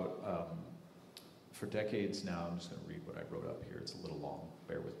thinking about. For decades now, I'm just going to read what I wrote up here. It's a little long,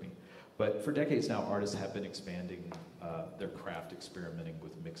 bear with me. But for decades now, artists have been expanding their craft, experimenting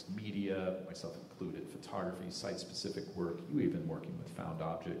with mixed media, myself included, photography, site-specific work, you even working with found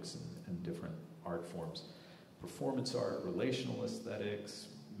objects and different art forms, performance art, relational aesthetics,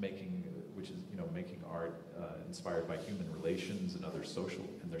 making art inspired by human relations and their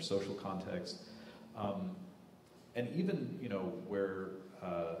social context, and even where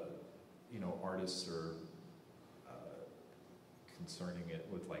artists are concerning it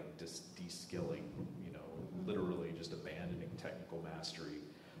with like de-skilling, literally just abandoning technical mastery,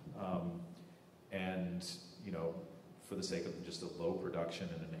 and for the sake of just a low production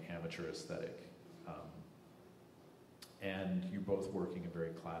and an amateur aesthetic. And you're both working in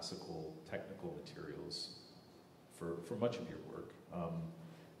very classical technical materials for much of your work,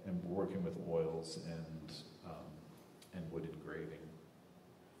 and working with oils and wood engraving.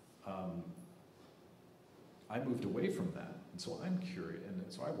 I moved away from that, and so I'm curious, and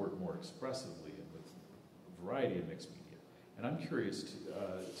so I work more expressively and with a variety of mixed media. And I'm curious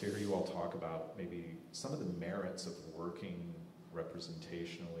to hear you all talk about maybe some of the merits of working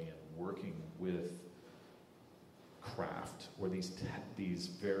representationally and working with craft, or these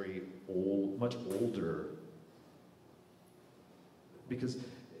very old, much older, because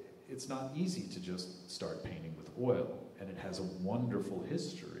it's not easy to just start painting with oil, and it has a wonderful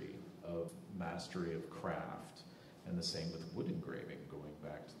history of mastery of craft, and the same with wood engraving, going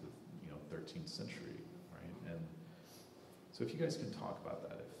back to the 13th century, right? And so if you guys can talk about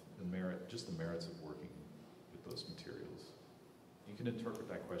that, if just the merits of working with those materials. You can interpret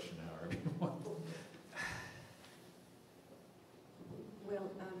that question however you want.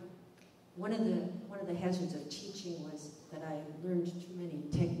 Well, one of the hazards of teaching was that I learned too many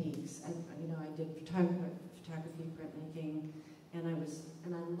techniques. I did photography, printmaking, and I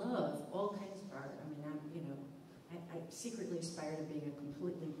love all kinds of art. I mean, I secretly aspire to being a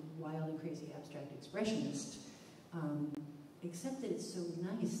completely wild and crazy abstract expressionist, except that it's so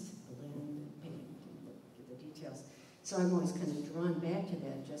nice to blend and paint and look at the details. So I'm always kind of drawn back to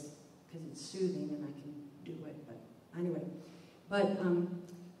that just because it's soothing and I can do it. But anyway,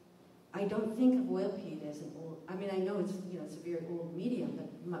 I don't think of oil paint as an old. I mean, I know it's it's a very old medium,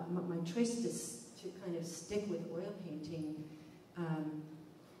 but my choice to kind of stick with oil painting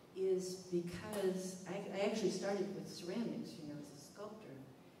is because I actually started with ceramics, as a sculptor,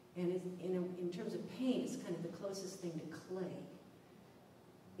 and in terms of paint, it's kind of the closest thing to clay.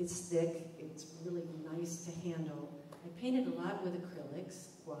 It's thick, it's really nice to handle. I painted a lot with acrylics,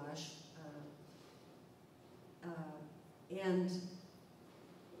 gouache, and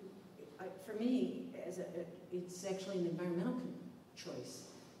for me, it's actually an environmental choice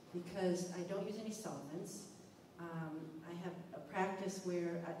because I don't use any solvents. I have a practice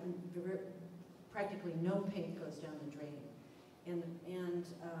where practically no paint goes down the drain,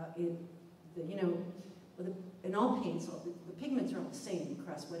 in all paints, the pigments are all the same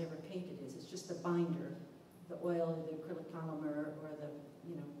across whatever paint it is. It's just the binder, the oil, or the acrylic polymer, or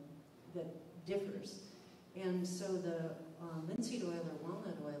that differs. And so the linseed oil or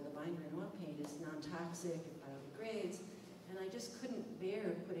walnut oil, the binder in oil paint, is non-toxic, it biodegrades, and I just couldn't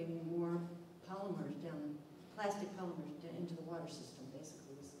bear putting more plastic polymers into the water system, basically.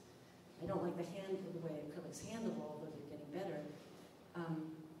 I don't like the way acrylics handle, although they're getting better.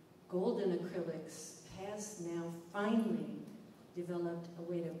 Golden acrylics has now finally developed a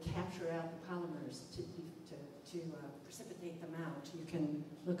way to capture out the polymers to precipitate them out. You can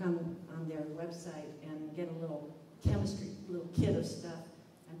look on their website and get a little kit of stuff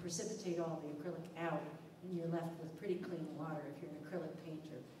and precipitate all the acrylic out, and you're left with pretty clean water if you're an acrylic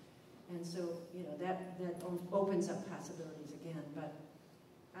painter. And so, that opens up possibilities again. But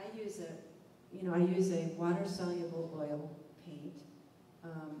I use a water-soluble oil paint.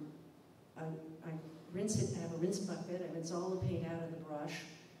 I rinse it. I have a rinse bucket. I rinse all the paint out of the brush.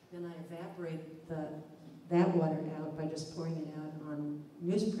 Then I evaporate that water out by just pouring it out on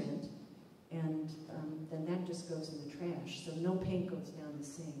newsprint, and then that just goes in the trash. So no paint goes down the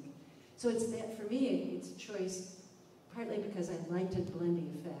sink. So it's that for me. It's a choice. Partly because I like to blend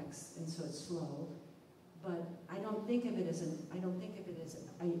the effects, and so it's slow. But I don't think of it as I don't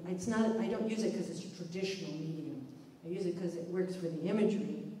use it because it's a traditional medium. I use it because it works for the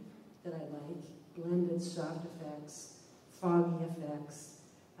imagery that I like, blended soft effects, foggy effects,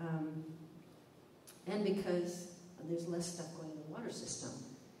 and because there's less stuff going in the water system.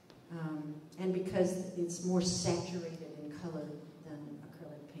 And because it's more saturated in color than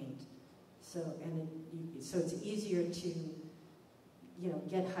acrylic paint. So it's easier to,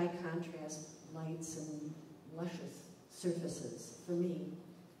 get high contrast lights and luscious surfaces for me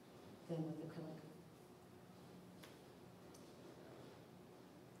than with acrylic.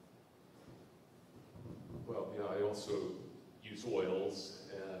 Well, yeah, I also use oils,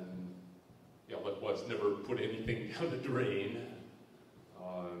 and likewise, never put anything down the drain.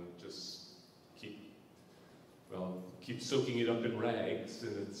 Just keep soaking it up in rags,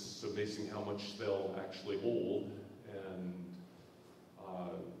 and it's amazing how much they'll actually hold. And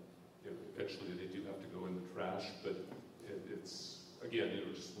eventually they do have to go in the trash, but it's again,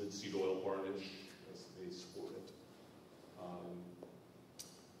 just linseed oil varnish as the base for it.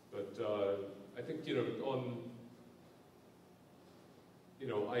 I think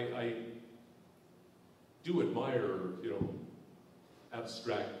I do admire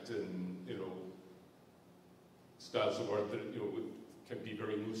abstract and styles of art that can be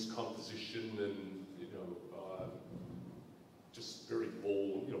very loose composition and just very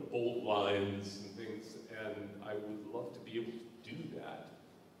bold, bold lines and things. And I would love to be able to do that.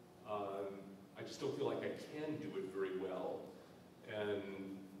 I just don't feel like I can do it very well. And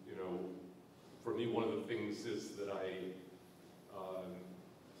for me, one of the things is that I've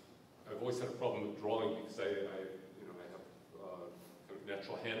always had a problem with drawing because I have kind of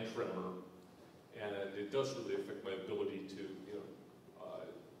natural hand tremor, and it does really affect my ability to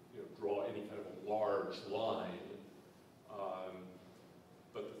draw any kind of a large line.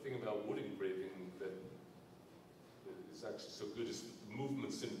 But the thing about wood engraving that is actually so good is the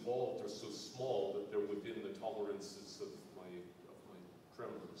movements involved involved are so small that they're within the tolerances of my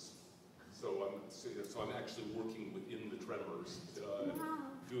tremors. So I'm actually working within the tremors,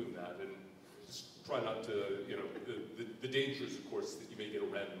 doing that, and just try not to, the danger is, of course, that you may get a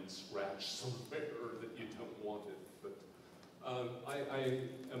random scratch somewhere or that you don't want it. But I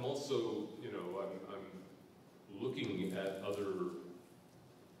am also, I'm looking at other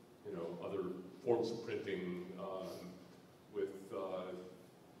forms of printing with,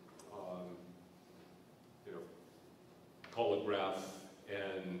 holograph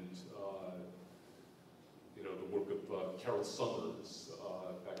and the work of Carol Summers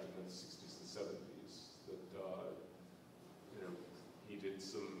back in the 60s and 70s. That he did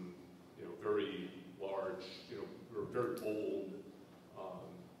some very large, or very bold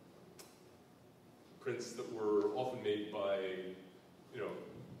prints that were often made by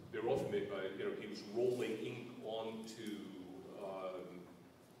he was rolling ink onto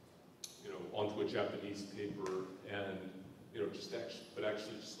onto a Japanese paper and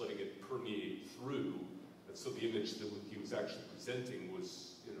actually just letting it permeate through. And so the image that he was actually presenting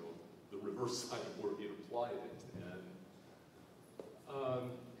was, the reverse side of where he had applied it.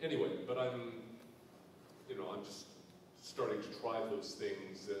 And anyway, but I'm just starting to try those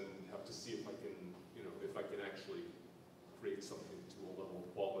things and have to see if I can actually create something to a level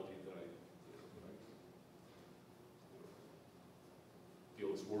of quality that I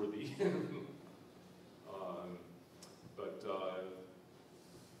feel is worthy.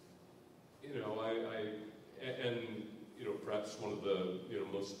 Perhaps one of the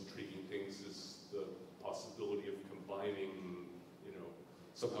most intriguing things is the possibility of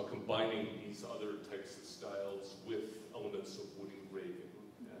somehow combining these other types of styles with elements of wood engraving,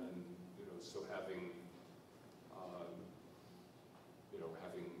 and so having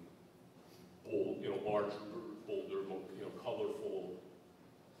bold, larger, bolder, more colorful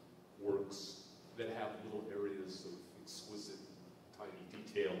works that have little areas of exquisite, tiny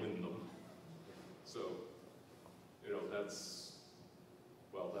detail in them. So,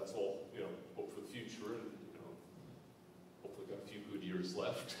 that's all, hope for the future, and, hopefully got a few good years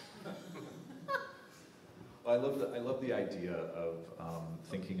left. Well, I love the idea of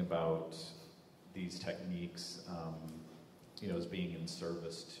thinking about these techniques, as being in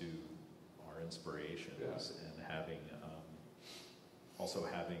service to our inspirations, and having, also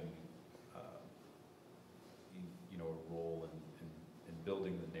having, a role in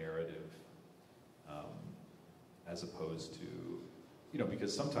building the narrative, as opposed to,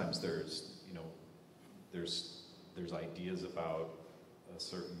 because sometimes there's ideas about a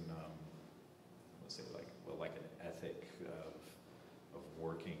certain, let's say like an ethic of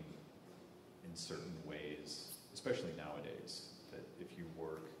working in certain ways, especially nowadays, that if you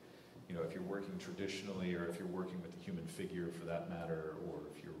work, if you're working traditionally, or if you're working with the human figure for that matter, or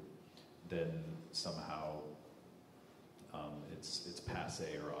if you're then somehow it's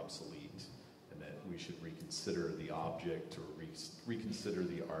passe or obsolete, and that we should reconsider the object or reconsider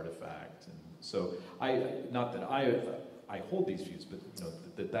the artifact. And so not that I hold these views,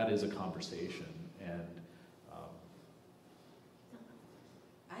 but that is a conversation. And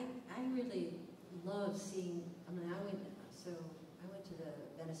I really love seeing. I went to the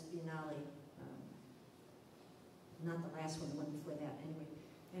Venice Biennale, not the last one, the one before that, anyway.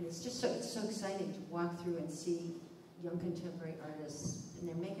 And it's just so exciting to walk through and see young contemporary artists, and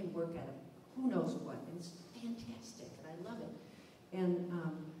they're making work out of who knows what, and it's fantastic, and I love it.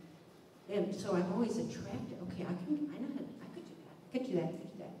 And so I'm always attracted. Okay, I could do that.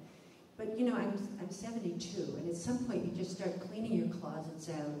 But I'm 72, and at some point you just start cleaning your closets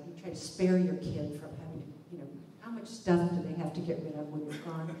out. You try to spare your kid from having to, how much stuff do they have to get rid of when you're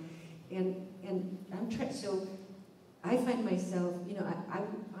gone? And I'm trying. So I find myself,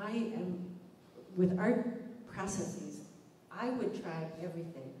 I am with art processes. I would try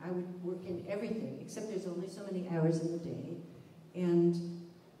everything. I would work in everything, except there's only so many hours in the day, and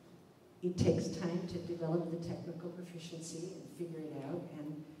it takes time to develop the technical proficiency and figure it out.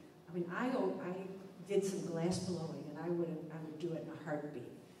 And I did some glass blowing, and I would do it in a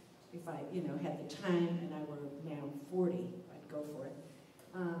heartbeat if I had the time, and I were now 40. I'd go for it.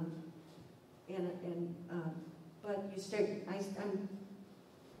 But you start. I'm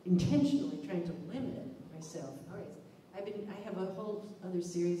intentionally trying to limit myself. All right. I have a whole other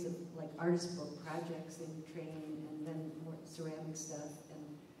series of artist book projects in training, and then more ceramic stuff,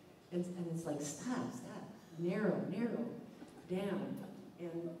 and it's like stop, narrow down,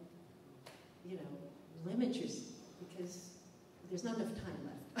 and limit yourself, because there's not enough time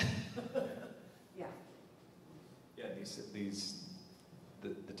left. Yeah. Yeah,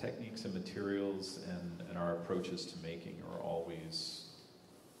 the techniques and materials and our approaches to making are always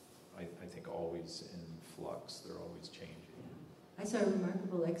I think, always in flux. They're always changing. I saw a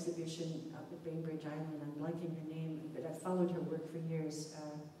remarkable exhibition up at Bainbridge Island. I'm blanking her name, but I've followed her work for years.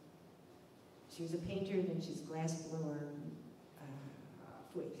 She was a painter, then she's a glass blower.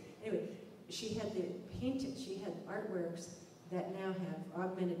 Anyway, she had she had artworks that now have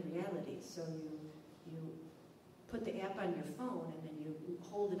augmented reality. So you put the app on your phone, and then you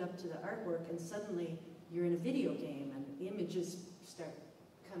hold it up to the artwork, and suddenly you're in a video game, and the images start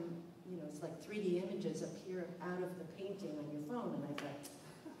come. It's like 3D images appear out of the painting on your phone, and I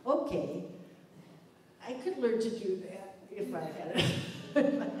thought, okay, I could learn to do that if I had if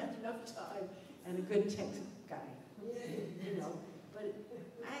I had enough time and a good tech guy, But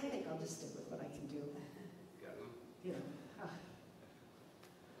I think I'll just stick with what I can do.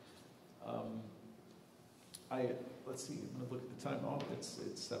 Let's see. I'm gonna look at the time. Oh, it's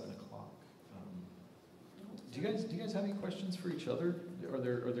 7 o'clock. Do you guys have any questions for each other? Are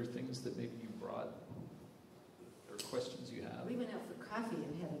there things that maybe you brought, or questions you have? We went out for coffee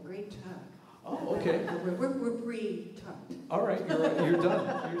and had a great talk. Oh, okay. We're pre-talked. All right, you're done. You're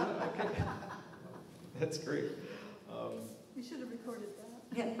done. Okay, that's great. We should have recorded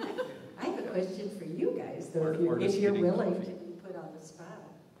that. Yeah, I have a question for you guys, though, Artists if you're getting willing coffee. to be put on the spot.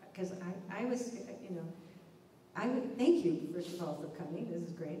 Because I was, I would thank you, first of all, for coming. This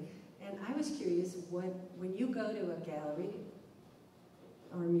is great. And I was curious, when you go to a gallery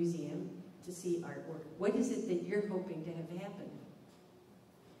or a museum to see artwork, what is it that you're hoping to have happen?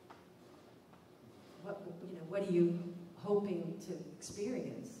 What are you hoping to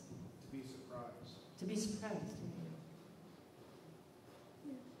experience? To be surprised. To be surprised.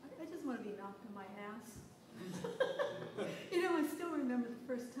 Yeah, I just want to be knocked on my ass. I still remember the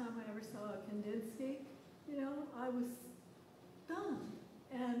first time I ever saw a Kandinsky. I was stunned,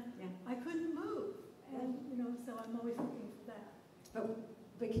 and I couldn't move. And so I'm always looking for that.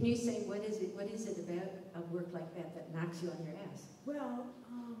 But can you say what is it about a work like that knocks you on your ass? Well,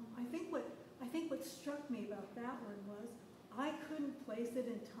 I think what struck me about that one was I couldn't place it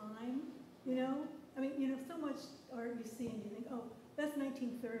in time. So much art you see and you think, oh, that's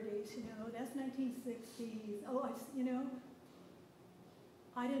 1930s. That's 1960s. Oh,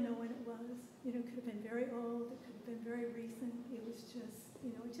 I didn't know when it was. It could have been very old. It could have been very recent. It was just,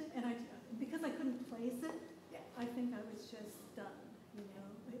 because I couldn't place it, I think I was just stunned.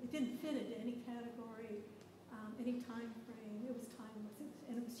 It didn't fit into any category, any time frame. It was timeless,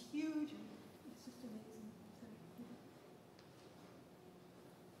 and it was huge. And it's just amazing. So,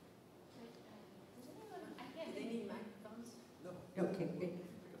 Do they need microphones? No. Okay, great.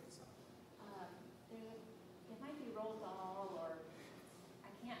 It might be Roald Dahl, or I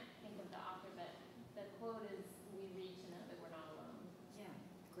can't think of the author, but the quote is, "We read to know that we're not alone." Yeah,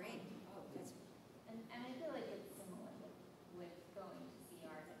 great. Oh, that's And I feel like it's similar with going to see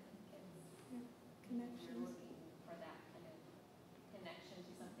art. I think it's you're connections. looking for that kind of connection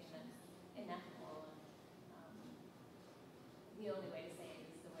to something that's ineffable, and the only way to say it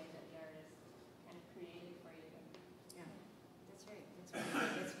is the way that the artist kind of created for you. Yeah, that's right.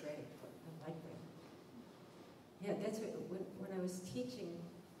 That's great. I like that. Yeah, that's what, when I was teaching,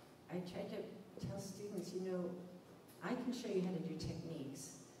 I tried to tell students, I can show you how to do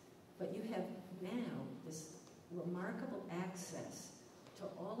techniques, but you have now this remarkable access to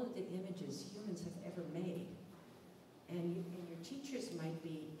all of the images humans have ever made. And your teachers might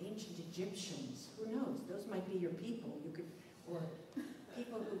be ancient Egyptians. Who knows? Those might be your people. Or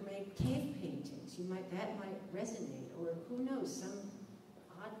people who made cave paintings. That might resonate. Or who knows? Some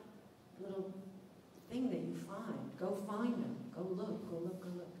odd little thing that you find. Go find them. Go look.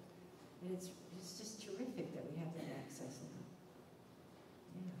 And it's just terrific that we have that access now.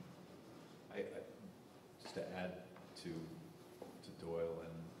 Yeah. Just to add to Doyle,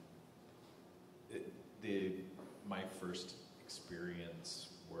 and my first experience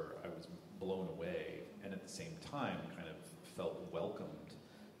where I was blown away and at the same time kind of felt welcomed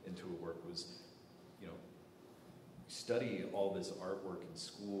into a work was, you study all this artwork in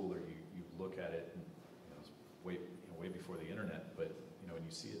school, or you look at it, and it's way before the internet, but when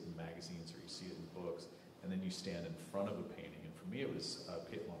you see it in magazines or you see it in books, and then you stand in front of a painting, and for me it was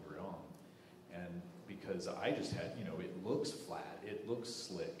Peck, and because I just had, it looks flat, it looks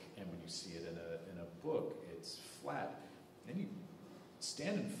slick, and when you see it in a book, it's flat. Then you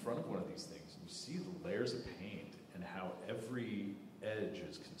stand in front of one of these things, and you see the layers of paint and how every edge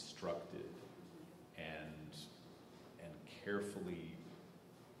is constructed and carefully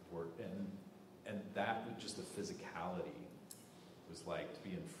worked, and that was just the physicality was like to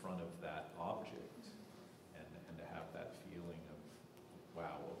be in front of that object and to have that feeling of,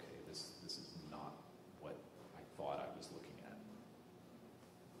 wow, okay, this is not what I thought I was looking at.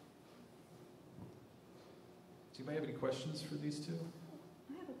 anybody have any questions for these two?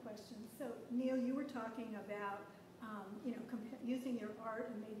 I have a question. So, Neil, you were talking about, using your art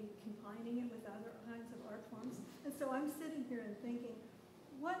and maybe combining it with other kinds of art forms. And so I'm sitting here and thinking,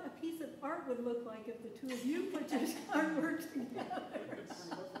 what a piece of art would look like if the two of you put your artwork together.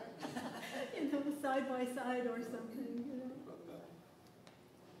 Side by side or something,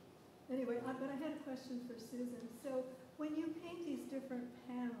 Anyway, but I had a question for Susan. So when you paint these different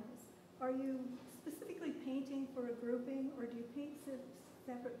panels, are you specifically painting for a grouping, or do you paint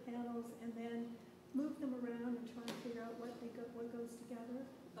separate panels and then move them around and try and figure out what goes together?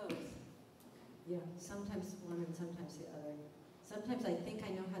 Both. Yeah, sometimes one and sometimes the other. Sometimes I think I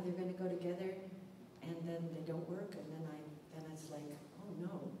know how they're going to go together, and then they don't work, and then it's like, oh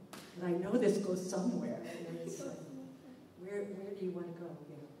no. And I know this goes somewhere. And then it's like, where do you want to go?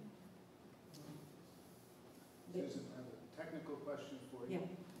 Susan, I have a technical question for you. Yeah.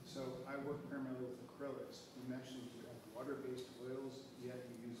 So I work primarily with acrylics. You mentioned you have water-based oils, yet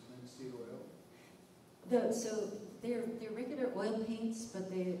you use linseed oil. So they're regular oil paints, but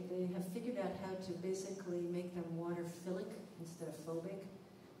they have figured out how to basically make them water-philic instead of phobic,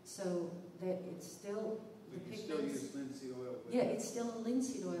 so that it's still But you still use linseed oil. Yeah, it's still a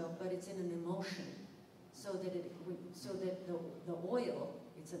linseed oil, but it's in an emulsion, so that the oil,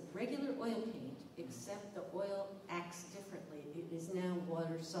 it's a regular oil paint, except the oil acts differently. It is now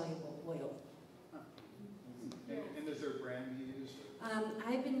water-soluble oil. Huh. And is there a brand you use?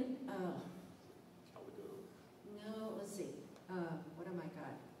 I've been, Calico. no, let's see, what have I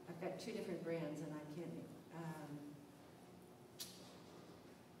got? I've got two different brands, and I can't,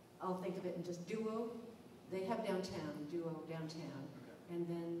 I'll think of it in just Duo. They have Duo downtown. Okay. And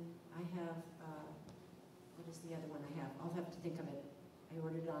then I have, what is the other one I have? I'll have to think of it. I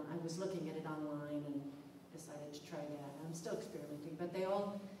ordered it I was looking at it online and decided to try that. I'm still experimenting, but they're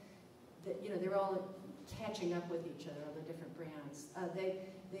all catching up with each other, all the different brands.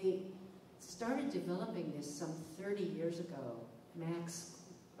 They started developing this some 30 years ago. Max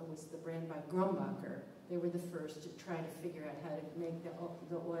was the brand by Grumbacher. They were the first to try to figure out how to make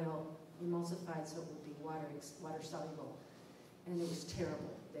the oil emulsified so it would be water soluble, and it was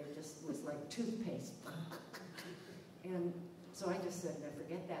terrible. They just was like toothpaste, and so I just said, no,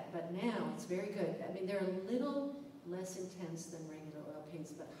 forget that. But now it's very good. I mean, they're a little less intense than regular oil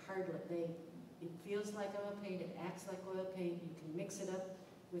paints, but hardly. It feels like oil paint. It acts like oil paint. You can mix it up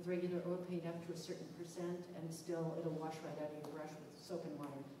with regular oil paint up to a certain percent, and still it'll wash right out of your brush with soap and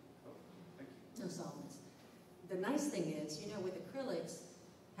water. Oh, thank you. No solvents. The nice thing is, with acrylics,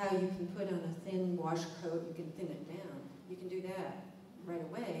 how you can put on a thin wash coat, you can thin it down. You can do that right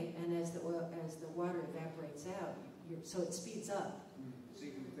away, and as the water evaporates out, so it speeds up. So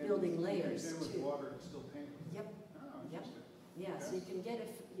you can Building layers, you can thin too. with water and still paint with. Yep. Oh, Yep. interesting. Yeah, so you can get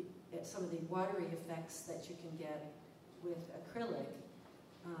some of the watery effects that you can get with acrylic.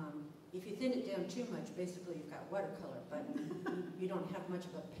 If you thin it down too much, basically you've got watercolor, but you don't have much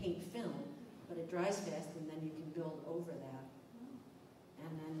of a paint film, but it dries fast, and then you can build over that.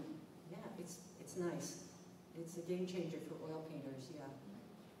 And then, yeah, it's nice. It's a game changer for oil painters, yeah.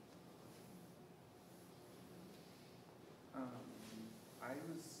 I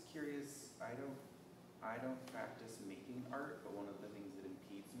was curious. I don't practice making art, but one of the things that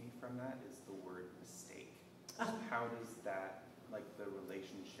impedes me from that is the word mistake. How does that, like the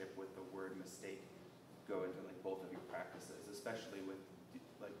relationship with the word mistake, go into like both of your practices, especially with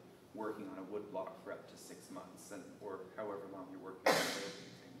like working on a wood block for up to 6 months, or however long you're working on a painting?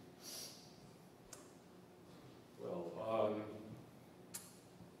 Well,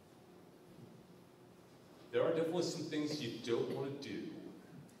 there are definitely some things you don't want to do.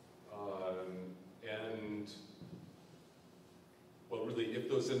 And, well, really, if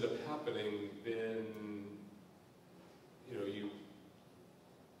those end up happening, then, you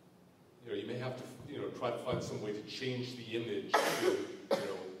may have to, try to find some way to change the image to,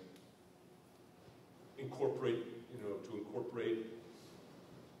 incorporate,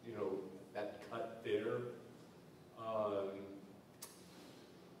 that cut there.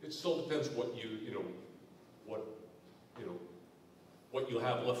 It still depends what what you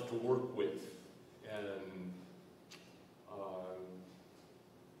have left to work with, and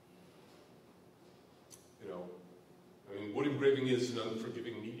I mean, wood engraving is an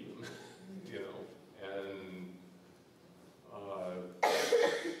unforgiving medium, and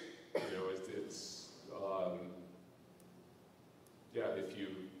it's yeah, if you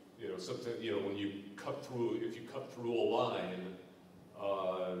sometimes when you cut through, if you cut through a line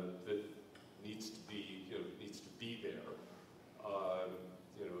that needs to be there,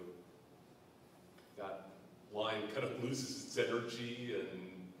 that line kind of loses its energy, and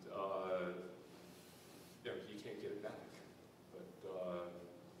you can't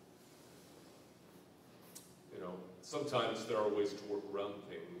sometimes there are ways to work around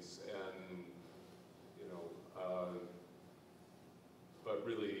things, and but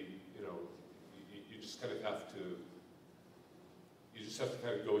really, you just kind of have to. You just have to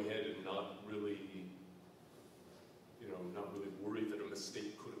kind of go ahead and not really worry that a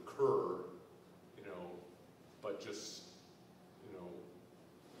mistake could occur, but just,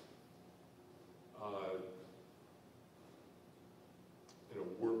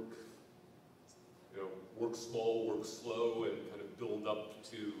 work small, work slow, and kind of build up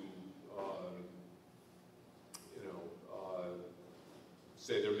to,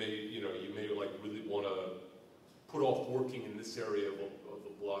 say there may, you may like really want to put off working in this area of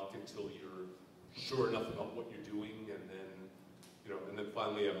the block until you're sure enough about what you're doing, and then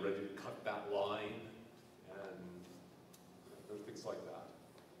finally I'm ready to cut that line, and there are things like that.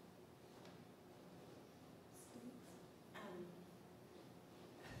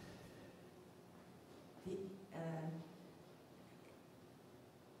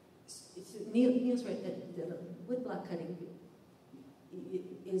 Neil's right that the woodblock cutting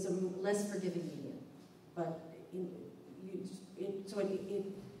is a less forgiving medium, but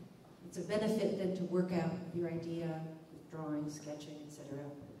it's a benefit then to work out your idea with drawing, sketching, etc.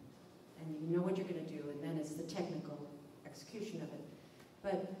 And you know what you're going to do, and then it's the technical execution of it.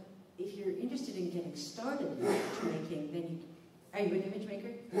 But if you're interested in getting started in image making, then are you an image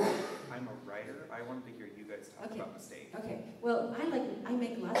maker? I'm a writer. I wanted to hear you guys talk about mistakes. Okay. Well, I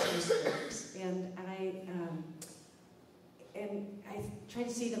make lots of mistakes, and I try to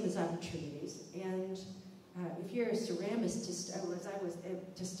see them as opportunities. And if you're a ceramist as I was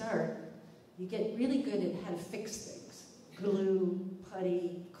to start, you get really good at how to fix things. Glue,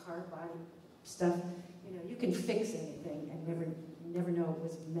 putty, carbide stuff. You can fix anything and never know it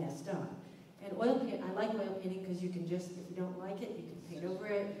was messed up. And oil paint, I like oil painting because you can just, if you don't like it, you can paint over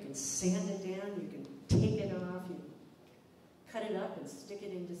it, you can sand it down, you can take it off, you cut it up and stick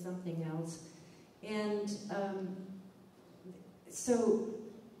it into something else. And so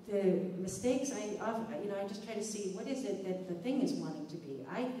the mistakes, I just try to see what is it that the thing is wanting to be.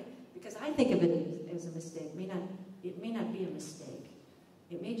 Because I think of it as a mistake. It may not be a mistake.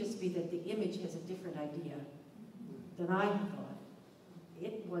 It may just be that the image has a different idea than I thought.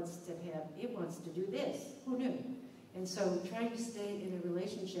 It wants to do this. Who knew? And so trying to stay in a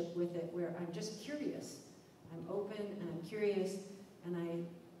relationship with it where I'm just curious. I'm open and I'm curious, and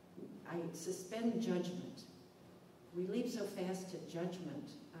I suspend judgment. We leap so fast to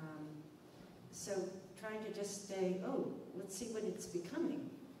judgment. So trying to just stay, let's see what it's becoming.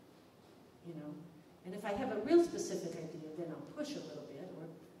 And if I have a real specific idea, then I'll push a little bit,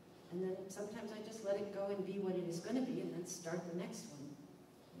 and then sometimes I just let it go and be what it is going to be, and then start the next one.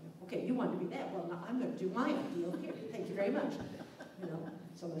 Okay, you want to be that. Well, now I'm going to do my ideal here. Thank you very much.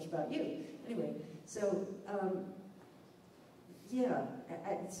 So much about you. Anyway, so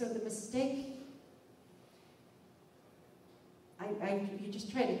so the mistake, you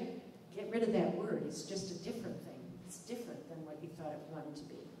just try to get rid of that word. It's just a different thing. It's different than what you thought it wanted to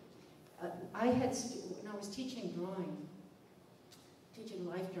be. When I was teaching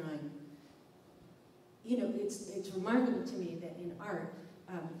life drawing, it's remarkable to me that in art,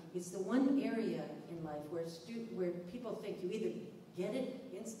 it's the one area in life where people think you either get it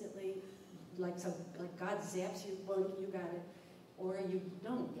instantly, like God zaps you, boom, you got it, or you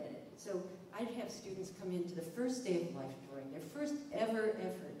don't get it. So I'd have students come into the first day of life drawing, their first ever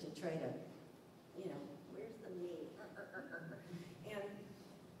effort to try to, where's the me?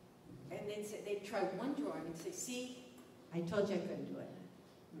 And they'd try one drawing and say, see, I told you I couldn't do it.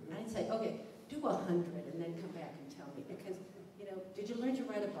 And I'd say, okay, do 100 and then come back and tell me, because did you learn to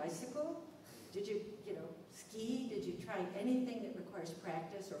ride a bicycle? Did you, ski? Did you try anything that requires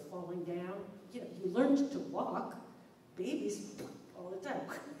practice or falling down? You learned to walk. Babies all the time.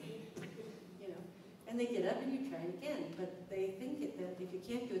 And they get up and you try it again. But they think that if you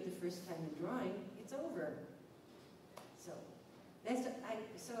can't do it the first time in drawing, it's over. So I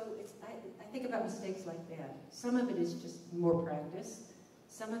think about mistakes like that. Some of it is just more practice.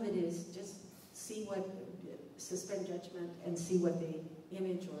 Some of it is just suspend judgment and see what the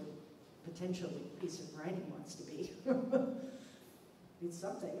image or potential piece of writing wants to be. It's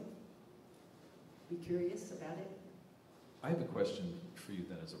something. Be curious about it. I have a question for you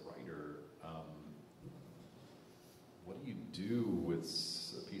then as a writer. What do you do with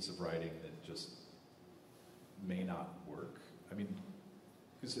a piece of writing that just may not work? I mean,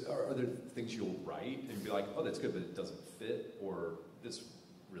 because are there things you'll write and be like, oh, that's good, but it doesn't fit, or this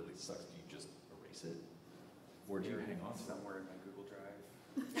really sucks, do you just erase it? Or do you hang on to it? Somewhere in my Google Drive.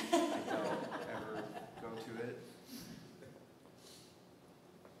 I don't ever go to it.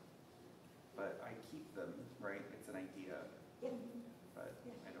 But I keep them, right? It's an idea, Yeah. but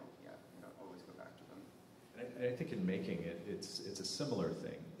I don't always go back to them. And I think in making it, it's a similar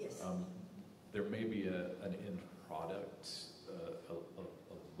thing. Yes. There may be an end product, a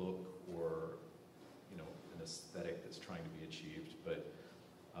look, or an aesthetic that's trying to be achieved, but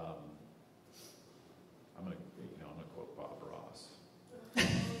I'm gonna quote Bob Ross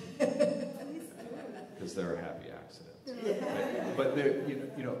because they're a happy accident. But there,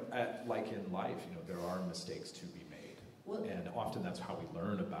 like in life, there are mistakes to be made, and often that's how we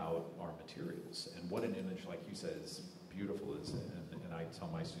learn about our materials. And what an image, like you said, is beautiful is, and I tell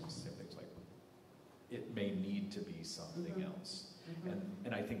my students the same things, like it may need to be something else.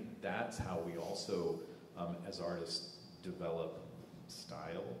 And I think that's how we also, as artists, develop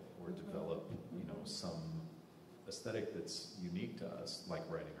style or develop, some aesthetic that's unique to us, like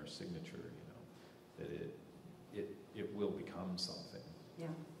writing our signature. That it will become something.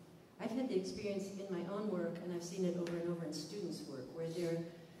 Yeah. I've had the experience in my own work, and I've seen it over and over in students' work, where they're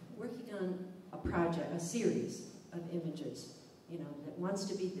working on a project, a series of images, that wants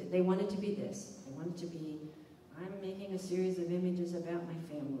to be, they want it to be this. They want it to be, I'm making a series of images about my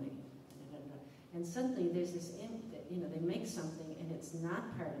family. And suddenly there's this, they make something and it's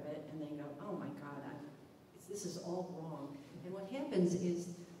not part of it, and they go, oh my God, this is all wrong. And what happens is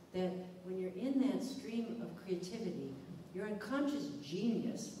that when you're in that stream of creativity, your unconscious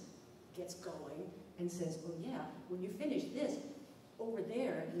genius gets going and says, oh yeah, when you finish this, over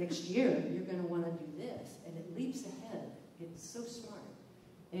there, next year, you're going to want to do this. And it leaps ahead. It's so smart.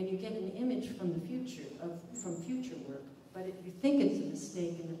 And you get an image from the future, from future work, but you think it's a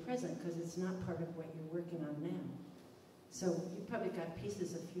mistake in the present because it's not part of what you're working on now. So you probably got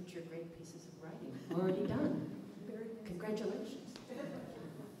pieces of future great pieces of writing already done. Congratulations.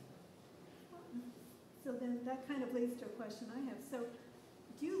 So then that kind of leads to a question I have. So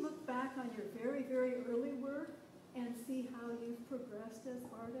do you look back on your very, very early work and see how you've progressed as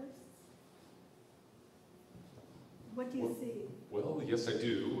artists? What do you see? Well, yes, I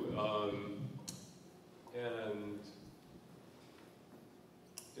do. And,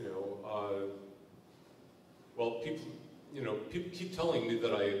 people keep telling me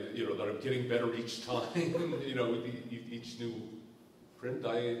that that I'm getting better each time, with each new print.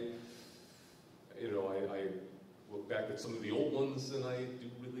 I look back at some of the old ones and I do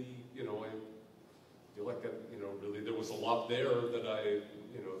really, I feel like really there was a lot there that I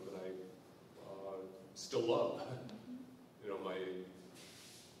still love.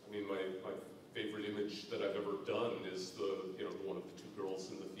 My favorite image that I've ever done is the one of the two girls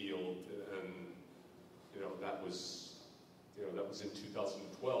in the field, and that was in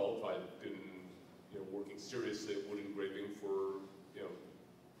 2012. I'd been working seriously at wood engraving for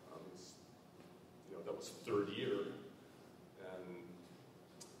that was the third year, and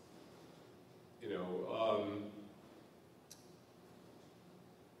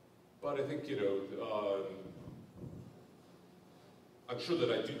but I think I'm sure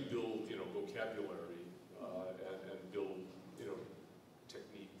that I do build vocabulary and build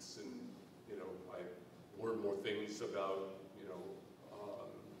techniques, and I learn more things about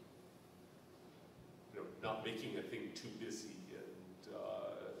not making a thing too busy, and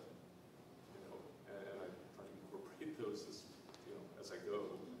and I try to incorporate those as I go.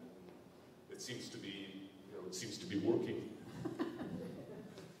 And it seems to be working.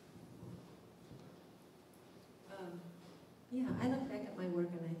 Yeah, I look back at my work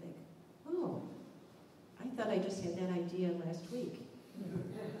and I think, oh, I thought I just had that idea last week.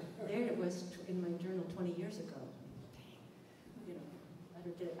 There it was in my journal 20 years ago.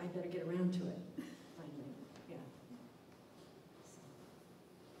 Dang, I better get around to it, finally, yeah.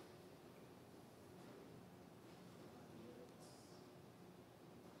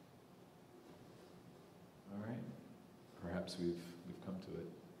 All right. Perhaps we've come to it.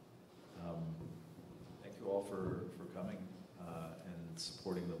 Thank you all for coming and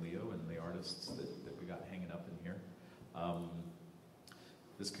supporting the Leo and the artists that we got hanging up in here.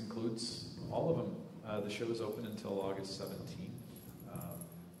 This concludes all of them. The show is open until August 17th.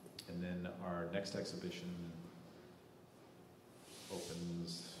 And then our next exhibition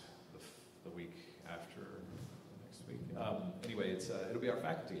opens the week after next week. Anyway, it'll be our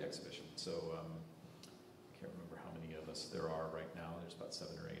faculty exhibition. So I can't remember how many of us there are right now. There's about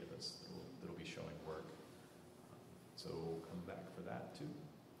 7 or 8 of us that'll be showing work. So come back for that too.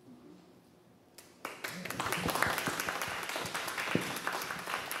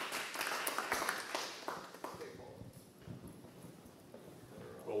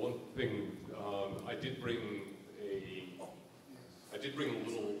 Well, one thing, I did bring a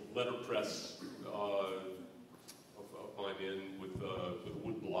little letterpress of mine in with a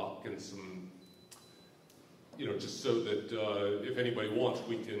wood block and some just so that if anybody wants,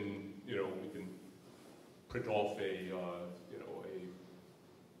 we can print off a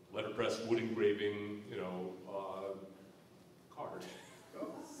letterpress wood engraving, card.